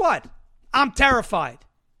 and guess what? I'm terrified.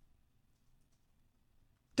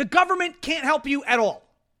 The government can't help you at all.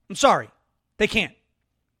 I'm sorry. They can't.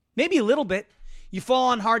 Maybe a little bit. You fall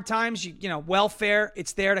on hard times, you know, welfare,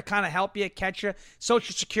 it's there to kind of help you, catch you.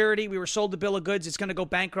 Social Security, we were sold a bill of goods. It's going to go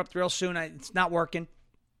bankrupt real soon. It's not working.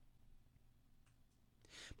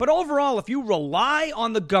 But overall, if you rely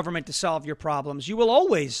on the government to solve your problems, you will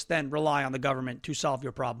always then rely on the government to solve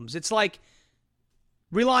your problems. It's like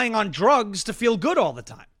relying on drugs to feel good all the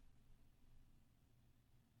time.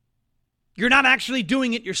 You're not actually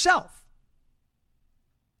doing it yourself.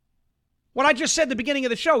 What I just said at the beginning of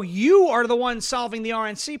the show, you are the one solving the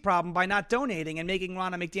RNC problem by not donating and making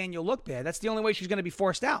Ronna Mcdaniel look bad. That's the only way she's going to be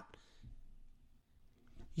forced out.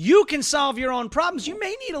 You can solve your own problems. You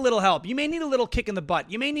may need a little help. You may need a little kick in the butt.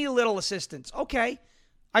 You may need a little assistance. Okay,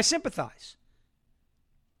 I sympathize.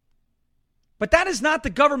 But that is not the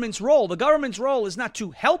government's role. The government's role is not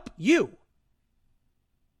to help you.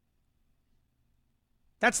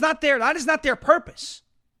 That is not their purpose.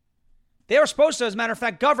 They are supposed to, as a matter of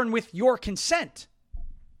fact, govern with your consent.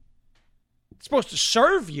 It's supposed to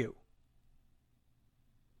serve you.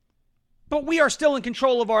 But we are still in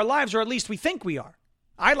control of our lives, or at least we think we are.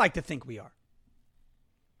 I like to think we are.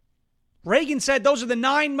 Reagan said those are the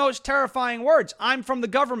 9 most terrifying words. I'm from the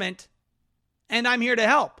government, and I'm here to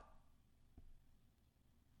help.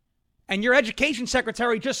 And your education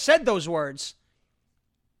secretary just said those words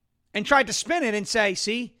and tried to spin it and say,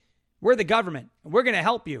 see, we're the government, and we're going to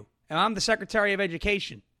help you. And I'm the Secretary of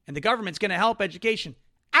Education, and the government's going to help education.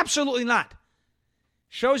 Absolutely not.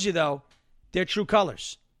 Shows you, though, their true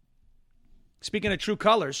colors. Speaking of true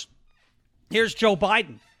colors, here's Joe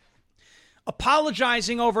Biden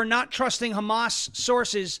apologizing over not trusting Hamas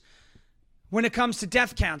sources when it comes to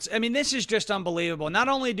death counts. I mean, this is just unbelievable. Not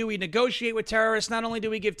only do we negotiate with terrorists, not only do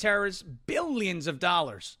we give terrorists billions of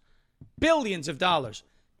dollars,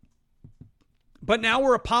 but now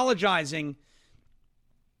we're apologizing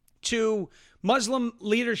to Muslim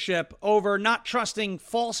leadership over not trusting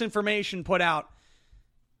false information put out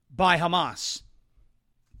by Hamas.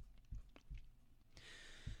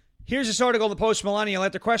 Here's this article in the Post-Millennial.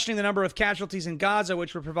 After questioning the number of casualties in Gaza,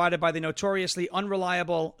 which were provided by the notoriously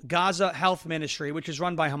unreliable Gaza Health Ministry, which is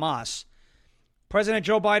run by Hamas, President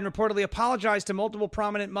Joe Biden reportedly apologized to multiple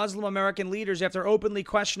prominent Muslim American leaders after openly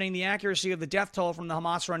questioning the accuracy of the death toll from the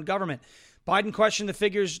Hamas-run government. Biden questioned the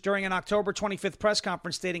figures during an October 25th press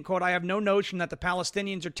conference, stating, quote, I have no notion that the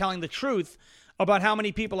Palestinians are telling the truth about how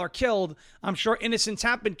many people are killed. I'm sure innocents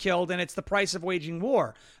have been killed, and it's the price of waging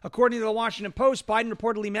war. According to the Washington Post, Biden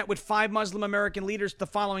reportedly met with 5 Muslim American leaders the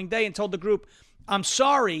following day and told the group, I'm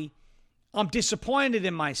sorry, I'm disappointed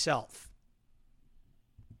in myself.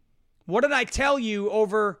 What did I tell you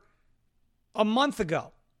over a month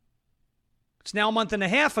ago? It's now a month and a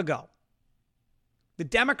half ago. The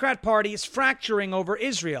Democrat Party is fracturing over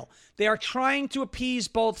Israel. They are trying to appease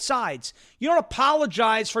both sides. You don't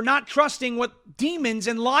apologize for not trusting what demons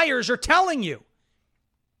and liars are telling you.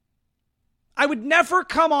 I would never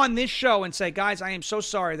come on this show and say, guys, I am so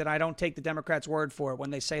sorry that I don't take the Democrats' word for it when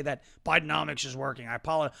they say that Bidenomics is working. I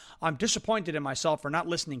apologize. I'm disappointed in myself for not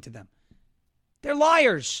listening to them. They're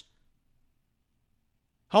liars.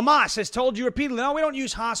 Hamas has told you repeatedly, no, we don't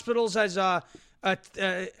use hospitals as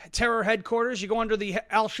terror headquarters. You go under the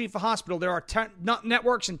Al-Shifa hospital. There are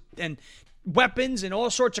networks and weapons and all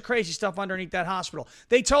sorts of crazy stuff underneath that hospital.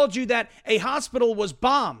 They told you that a hospital was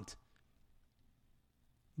bombed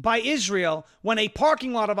by Israel when a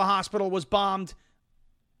parking lot of a hospital was bombed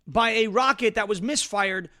by a rocket that was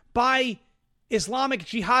misfired by Islamic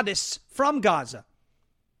jihadists from Gaza.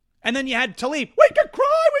 And then you had Tlaib. We can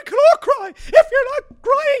cry. We can all cry. If you're not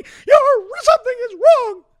crying, something is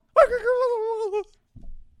wrong.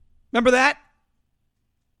 Remember that?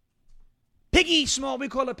 Piggy Small, we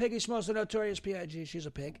call her Piggy Small, the notorious P.I.G. She's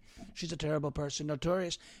a pig. She's a terrible person,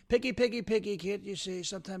 notorious. Piggy, can't you see?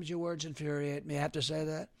 Sometimes your words infuriate me. I have to say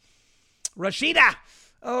that. Rashida.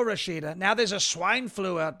 Oh, Rashida. Now there's a swine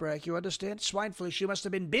flu outbreak. You understand? Swine flu. She must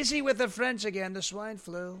have been busy with her friends again. The swine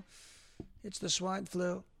flu. It's the swine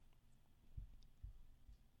flu.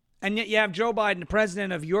 And yet you have Joe Biden, the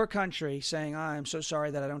president of your country, saying, I'm so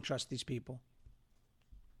sorry that I don't trust these people.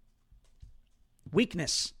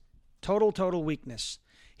 Weakness. Total weakness.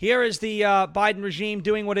 Here is the Biden regime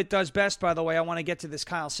doing what it does best, by the way. I want to get to this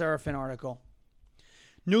Kyle Seraphin article.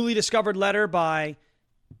 Newly discovered letter by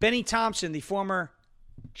Benny Thompson, the former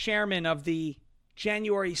chairman of the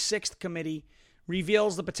January 6th committee,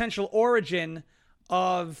 reveals the potential origin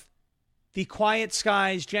of the Quiet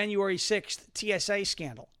Skies January 6th TSA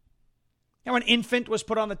scandal. Now, an infant was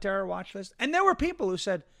put on the terror watch list, and there were people who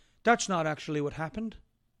said, that's not actually what happened.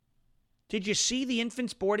 Did you see the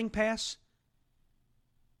infant's boarding pass?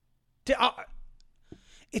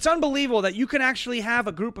 It's unbelievable that you can actually have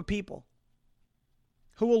a group of people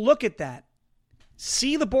who will look at that,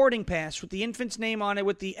 see the boarding pass with the infant's name on it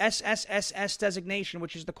with the SSSS designation,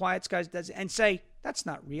 which is the Quiet Skies designation, and say, that's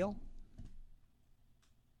not real.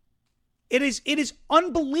 It is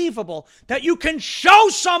unbelievable that you can show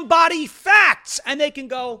somebody facts and they can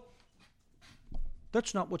go,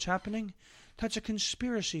 that's not what's happening. That's a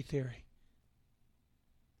conspiracy theory.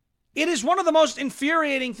 It is one of the most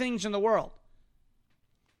infuriating things in the world.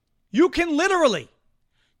 You can literally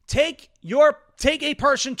take a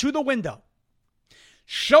person to the window,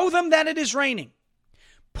 show them that it is raining,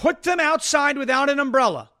 put them outside without an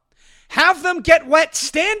umbrella, have them get wet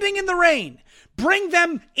standing in the rain, bring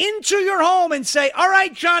them into your home and say, all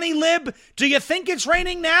right, Johnny Lib, do you think it's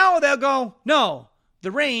raining now? They'll go, no,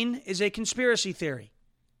 the rain is a conspiracy theory.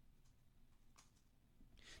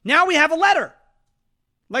 Now we have a letter.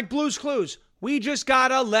 Like Blue's Clues. We just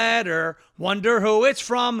got a letter. Wonder who it's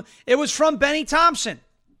from. It was from Benny Thompson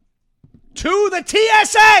to the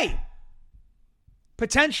TSA,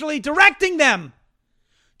 potentially directing them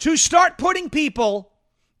to start putting people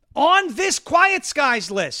on this Quiet Skies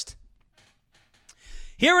list.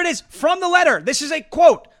 Here it is from the letter. This is a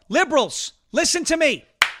quote. Liberals, listen to me.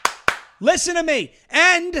 Listen to me.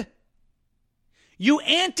 And you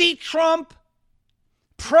anti-Trump,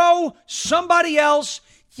 pro-somebody else,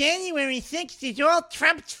 January 6th is all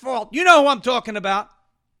Trump's fault. You know who I'm talking about.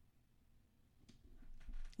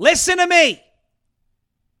 Listen to me.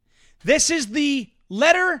 This is the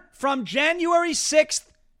letter from January 6th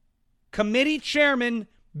committee chairman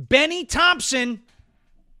Benny Thompson.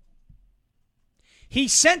 He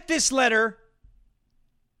sent this letter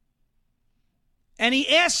and he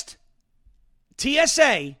asked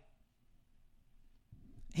TSA,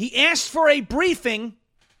 he asked for a briefing.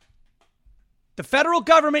 The federal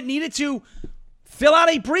government needed to fill out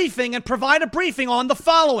a briefing and provide a briefing on the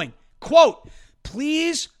following. Quote,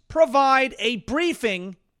 please provide a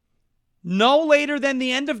briefing no later than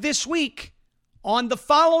the end of this week on the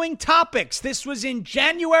following topics. This was in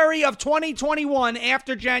January of 2021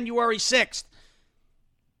 after January 6th.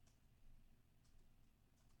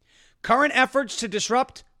 Current efforts to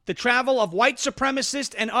disrupt the travel of white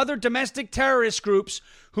supremacist and other domestic terrorist groups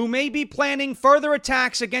who may be planning further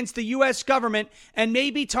attacks against the U.S. government and may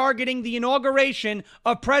be targeting the inauguration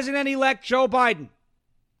of President-elect Joe Biden.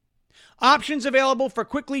 Options available for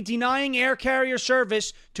quickly denying air carrier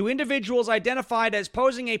service to individuals identified as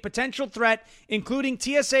posing a potential threat, including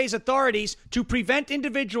TSA's authorities to prevent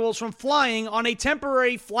individuals from flying on a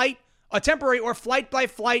temporary or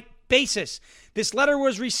flight-by-flight basis. This letter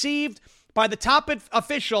was received by the top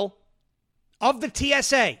official of the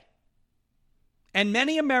TSA. And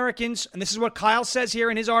many Americans, and this is what Kyle says here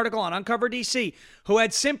in his article on Uncovered DC, who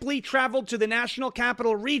had simply traveled to the National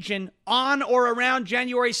Capital Region on or around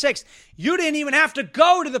January 6th. You didn't even have to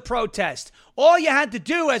go to the protest. All you had to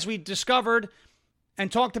do, as we discovered and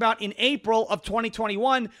talked about in April of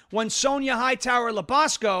 2021, when Sonia Hightower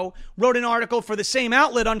Labasco wrote an article for the same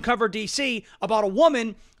outlet, Uncovered DC, about a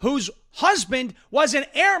woman whose husband was an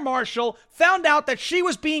air marshal, found out that she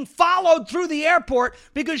was being followed through the airport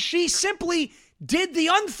because she simply did the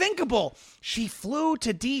unthinkable. She flew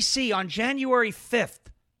to D.C. on January 5th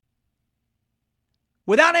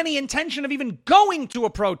without any intention of even going to a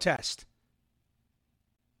protest.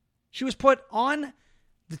 She was put on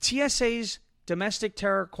the TSA's domestic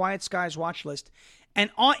terror Quiet Skies watch list, and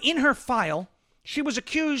in her file, she was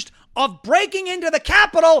accused of breaking into the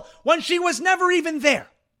Capitol when she was never even there.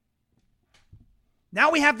 Now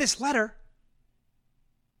we have this letter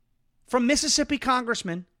from Mississippi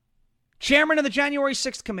Congressman, chairman of the January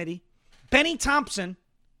 6th committee, Benny Thompson,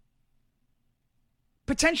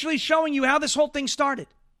 potentially showing you how this whole thing started,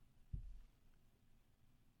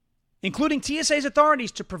 including TSA's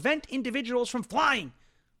authorities to prevent individuals from flying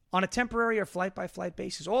on a temporary or flight-by-flight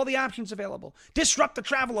basis. All the options available. Disrupt the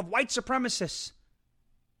travel of white supremacists.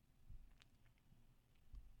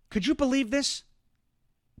 Could you believe this?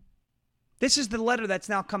 This is the letter that's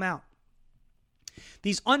now come out.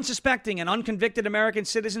 These unsuspecting and unconvicted American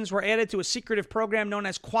citizens were added to a secretive program known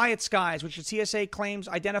as Quiet Skies, which the TSA claims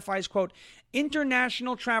identifies, quote,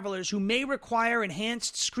 international travelers who may require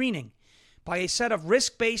enhanced screening by a set of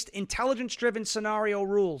risk-based, intelligence-driven scenario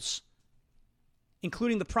rules,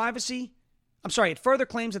 including the privacy. It further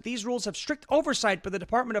claims that these rules have strict oversight by the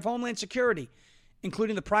Department of Homeland Security,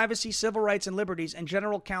 including the Privacy, Civil Rights and Liberties, and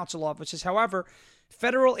General Counsel offices. However,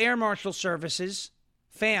 Federal Air Marshal Services,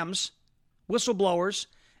 FAMS, whistleblowers,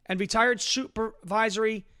 and retired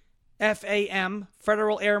supervisory FAM,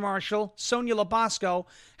 Federal Air Marshal Sonia Labasco,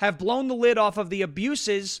 have blown the lid off of the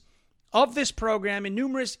abuses of this program in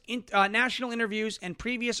numerous national interviews and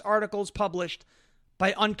previous articles published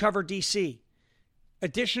by Uncovered DC.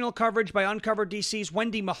 Additional coverage by Uncovered DC's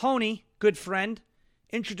Wendy Mahoney, good friend,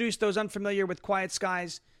 introduced those unfamiliar with Quiet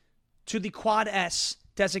Skies to the Quad S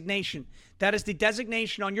designation. That is the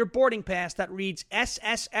designation on your boarding pass that reads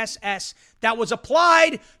SSSS that was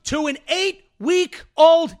applied to an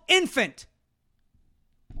 8-week-old infant.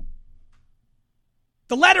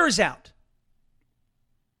 The letter is out.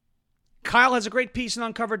 Kyle has a great piece in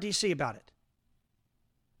Uncovered DC about it.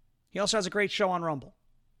 He also has a great show on Rumble.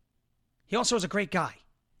 He also is a great guy.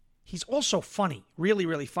 He's also funny, really,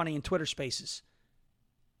 really funny in Twitter Spaces.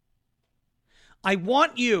 I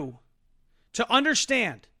want you to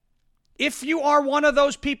understand, if you are one of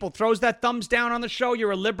those people, throws that thumbs down on the show,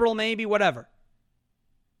 you're a liberal maybe, whatever,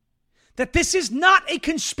 that this is not a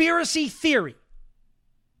conspiracy theory.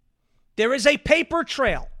 There is a paper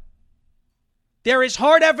trail. There is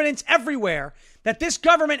hard evidence everywhere that this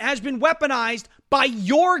government has been weaponized by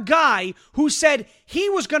your guy who said he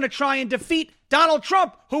was going to try and defeat Donald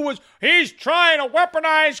Trump, he's trying to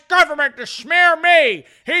weaponize government to smear me.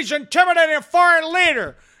 He's intimidating a foreign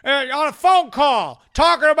leader on a phone call,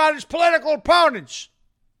 talking about his political opponents.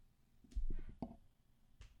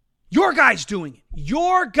 Your guy's doing it.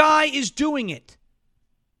 Your guy is doing it.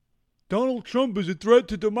 Donald Trump is a threat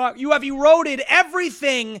to democracy. You have eroded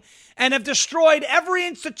everything and have destroyed every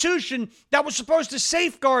institution that was supposed to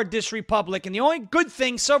safeguard this republic. And the only good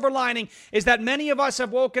thing, silver lining, is that many of us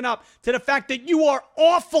have woken up to the fact that you are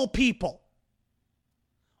awful people.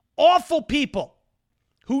 Awful people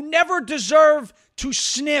who never deserve to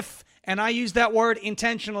sniff, and I use that word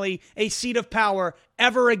intentionally, a seat of power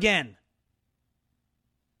ever again.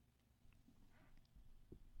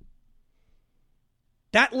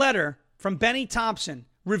 That letter from Benny Thompson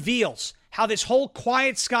reveals how this whole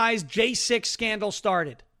Quiet Skies J6 scandal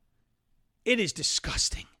started. It is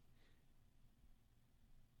disgusting.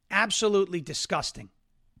 Absolutely disgusting.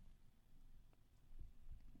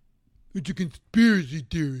 It's a conspiracy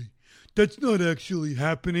theory. That's not actually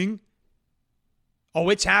happening. Oh,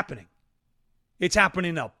 it's happening. It's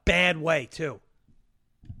happening in a bad way, too.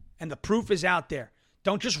 And the proof is out there.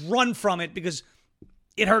 Don't just run from it because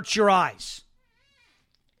it hurts your eyes.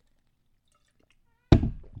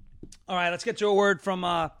 All right, let's get to a word from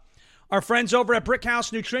our friends over at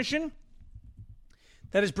Brickhouse Nutrition.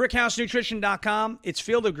 That is brickhousenutrition.com. It's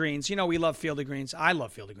Field of Greens. You know, we love Field of Greens. I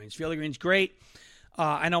love Field of Greens. Field of Greens, great.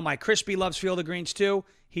 I know my Crispy loves Field of Greens, too.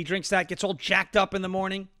 He drinks that, gets all jacked up in the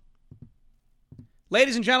morning.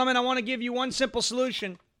 Ladies and gentlemen, I want to give you one simple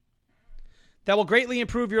solution that will greatly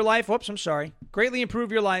improve your life. Greatly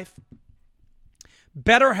improve your life.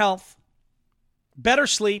 Better health. Better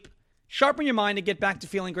sleep. Sharpen your mind and get back to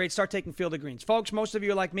feeling great. Start taking Field of Greens. Folks, most of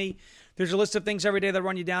you are like me. There's a list of things every day that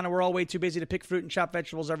run you down, and we're all way too busy to pick fruit and chop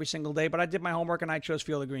vegetables every single day. But I did my homework, and I chose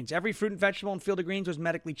Field of Greens. Every fruit and vegetable in Field of Greens was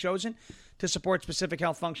medically chosen to support specific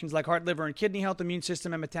health functions like heart, liver, and kidney health, immune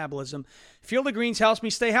system, and metabolism. Field of Greens helps me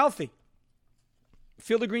stay healthy.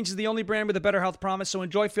 Field of Greens is the only brand with a better health promise, so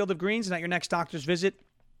enjoy Field of Greens and at your next doctor's visit.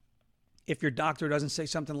 If your doctor doesn't say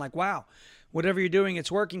something like, wow, whatever you're doing,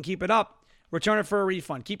 it's working, keep it up, return it for a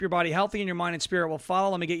refund. Keep your body healthy and your mind and spirit will follow.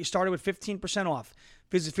 Let me get you started with 15% off.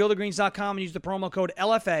 Visit fieldofgreens.com and use the promo code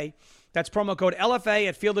LFA. That's promo code LFA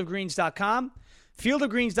at fieldofgreens.com.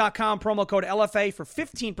 Fieldofgreens.com, promo code LFA for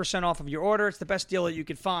 15% off of your order. It's the best deal that you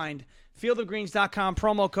could find. Fieldofgreens.com,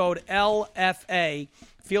 promo code LFA.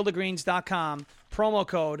 Fieldofgreens.com, promo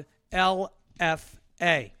code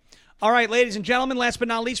LFA. All right, ladies and gentlemen, last but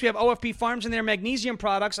not least, we have OFP Farms and their magnesium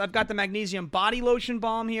products. I've got the magnesium body lotion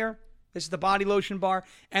balm here. This is the body lotion bar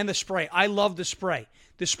and the spray. I love the spray.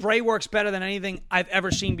 The spray works better than anything I've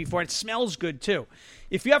ever seen before. It smells good, too.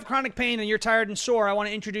 If you have chronic pain and you're tired and sore, I want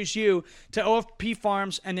to introduce you to OFP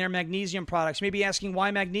Farms and their magnesium products. You may be asking,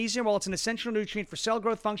 why magnesium? Well, it's an essential nutrient for cell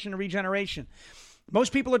growth, function, and regeneration.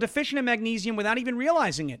 Most people are deficient in magnesium without even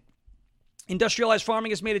realizing it. Industrialized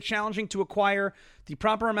farming has made it challenging to acquire the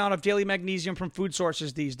proper amount of daily magnesium from food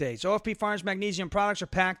sources these days. OFP Farms magnesium products are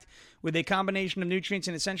packed with a combination of nutrients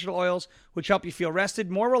and essential oils which help you feel rested,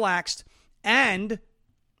 more relaxed, and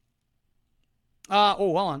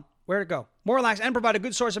where'd it go? More relaxed and provide a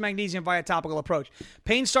good source of magnesium via topical approach.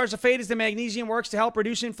 Pain starts to fade as the magnesium works to help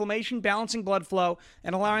reduce inflammation, balancing blood flow,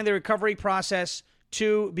 and allowing the recovery process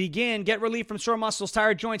to begin. Get relief from sore muscles,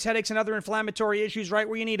 tired joints, headaches, and other inflammatory issues right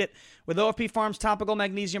where you need it with OFP Farms' topical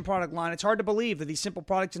magnesium product line. It's hard to believe that these simple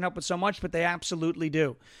products can help with so much, but they absolutely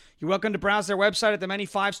do. You're welcome to browse their website at the many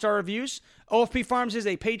 5-star reviews. OFP Farms is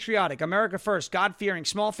a patriotic, America first, God-fearing,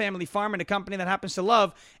 small family farm and a company that happens to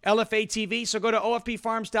love LFA TV. So go to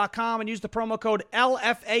OFPFarms.com and use the promo code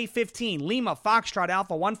LFA15, Lima Foxtrot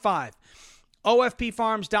Alpha 15.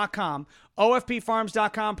 OFPFarms.com.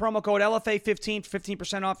 OFPFarms.com, promo code LFA15 for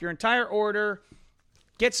 15% off your entire order.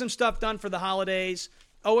 Get some stuff done for the holidays.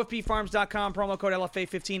 OFPFarms.com, promo code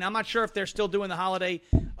LFA15. I'm not sure if they're still doing the holiday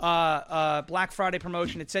Black Friday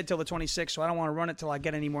promotion. It said till the 26th, so I don't want to run it till I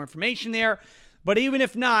get any more information there. But even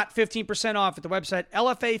if not, 15% off at the website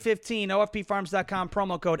LFA15, OFPFarms.com,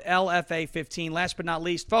 promo code LFA15. Last but not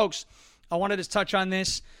least, folks, I wanted to touch on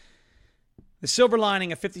this. The silver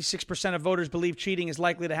lining of 56% of voters believe cheating is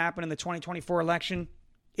likely to happen in the 2024 election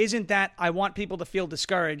isn't that I want people to feel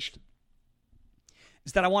discouraged.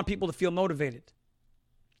 It's that I want people to feel motivated.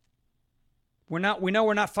 We know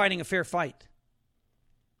we're not fighting a fair fight.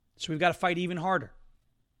 So we've got to fight even harder.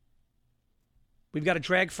 We've got to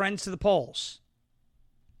drag friends to the polls.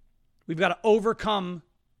 We've got to overcome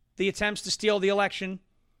the attempts to steal the election,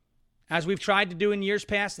 as we've tried to do in years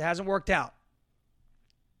past. It hasn't worked out.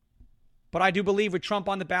 But I do believe with Trump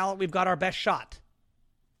on the ballot, we've got our best shot.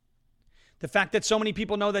 The fact that so many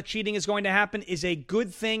people know that cheating is going to happen is a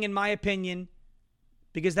good thing, in my opinion,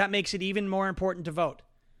 because that makes it even more important to vote.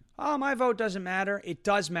 Oh, my vote doesn't matter. It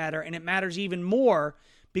does matter, and it matters even more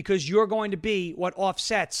because you're going to be what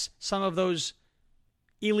offsets some of those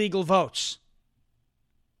illegal votes.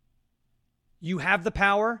 You have the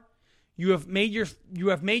power. You have made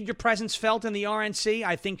your presence felt in the RNC.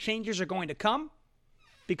 I think changes are going to come.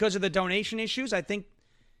 Because of the donation issues, I think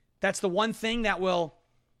that's the one thing that will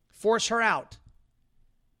force her out.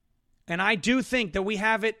 And I do think that we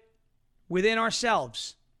have it within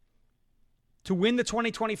ourselves to win the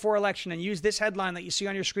 2024 election and use this headline that you see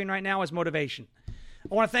on your screen right now as motivation.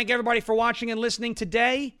 I want to thank everybody for watching and listening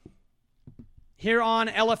today here on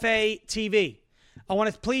LFA TV. I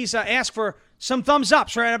want to please ask for some thumbs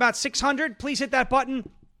ups. We're at about 600. Please hit that button.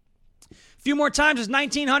 A few more times. There's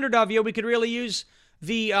 1,900 of you. We could really use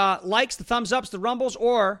the likes, the thumbs ups, the rumbles,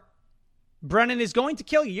 or Brennan is going to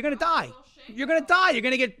kill you. You're going to die. You're going to die. You're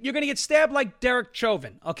going to get stabbed like Derek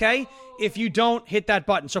Chauvin, okay? If you don't hit that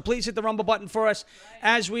button. So please hit the rumble button for us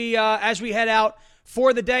as we head out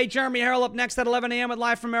for the day. Jeremy Harrell up next at 11 a.m. with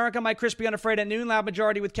Live from America. Mike Crispy Unafraid at noon. Loud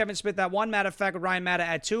Majority with Kevin Smith at 1. Matter of Fact with Ryan Matta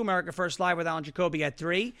at 2. America First Live with Alan Jacoby at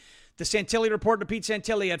 3. The Santilli Report to Pete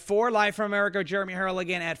Santilli at 4. Live from America, Jeremy Harrell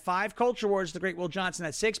again at 5. Culture Wars, the great Will Johnson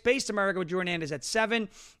at 6. Based America with Drew Hernandez at 7.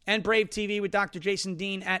 And Brave TV with Dr. Jason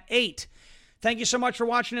Dean at 8. Thank you so much for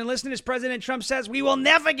watching and listening. As President Trump says, we will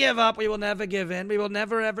never give up. We will never give in. We will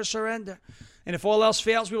never, ever surrender. And if all else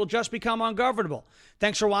fails, we will just become ungovernable.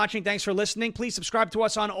 Thanks for watching. Thanks for listening. Please subscribe to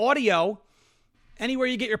us on audio anywhere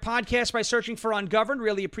you get your podcast by searching for Ungoverned.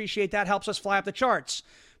 Really appreciate that. Helps us fly up the charts.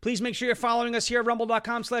 Please make sure you're following us here at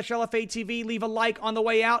rumble.com/LFATV. Leave a like on the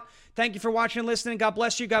way out. Thank you for watching and listening. God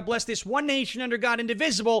bless you. God bless this one nation under God,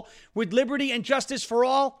 indivisible, with liberty and justice for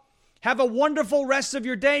all. Have a wonderful rest of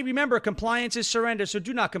your day. Remember, compliance is surrender, so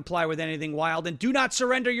do not comply with anything wild and do not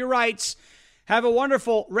surrender your rights. Have a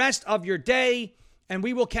wonderful rest of your day, and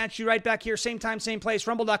we will catch you right back here, same time, same place,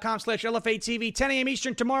 rumble.com/LFATV, 10 a.m.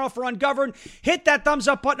 Eastern tomorrow for Ungoverned. Hit that thumbs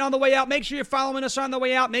up button on the way out. Make sure you're following us on the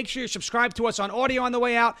way out. Make sure you're subscribed to us on audio on the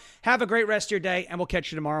way out. Have a great rest of your day, and we'll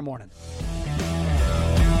catch you tomorrow morning.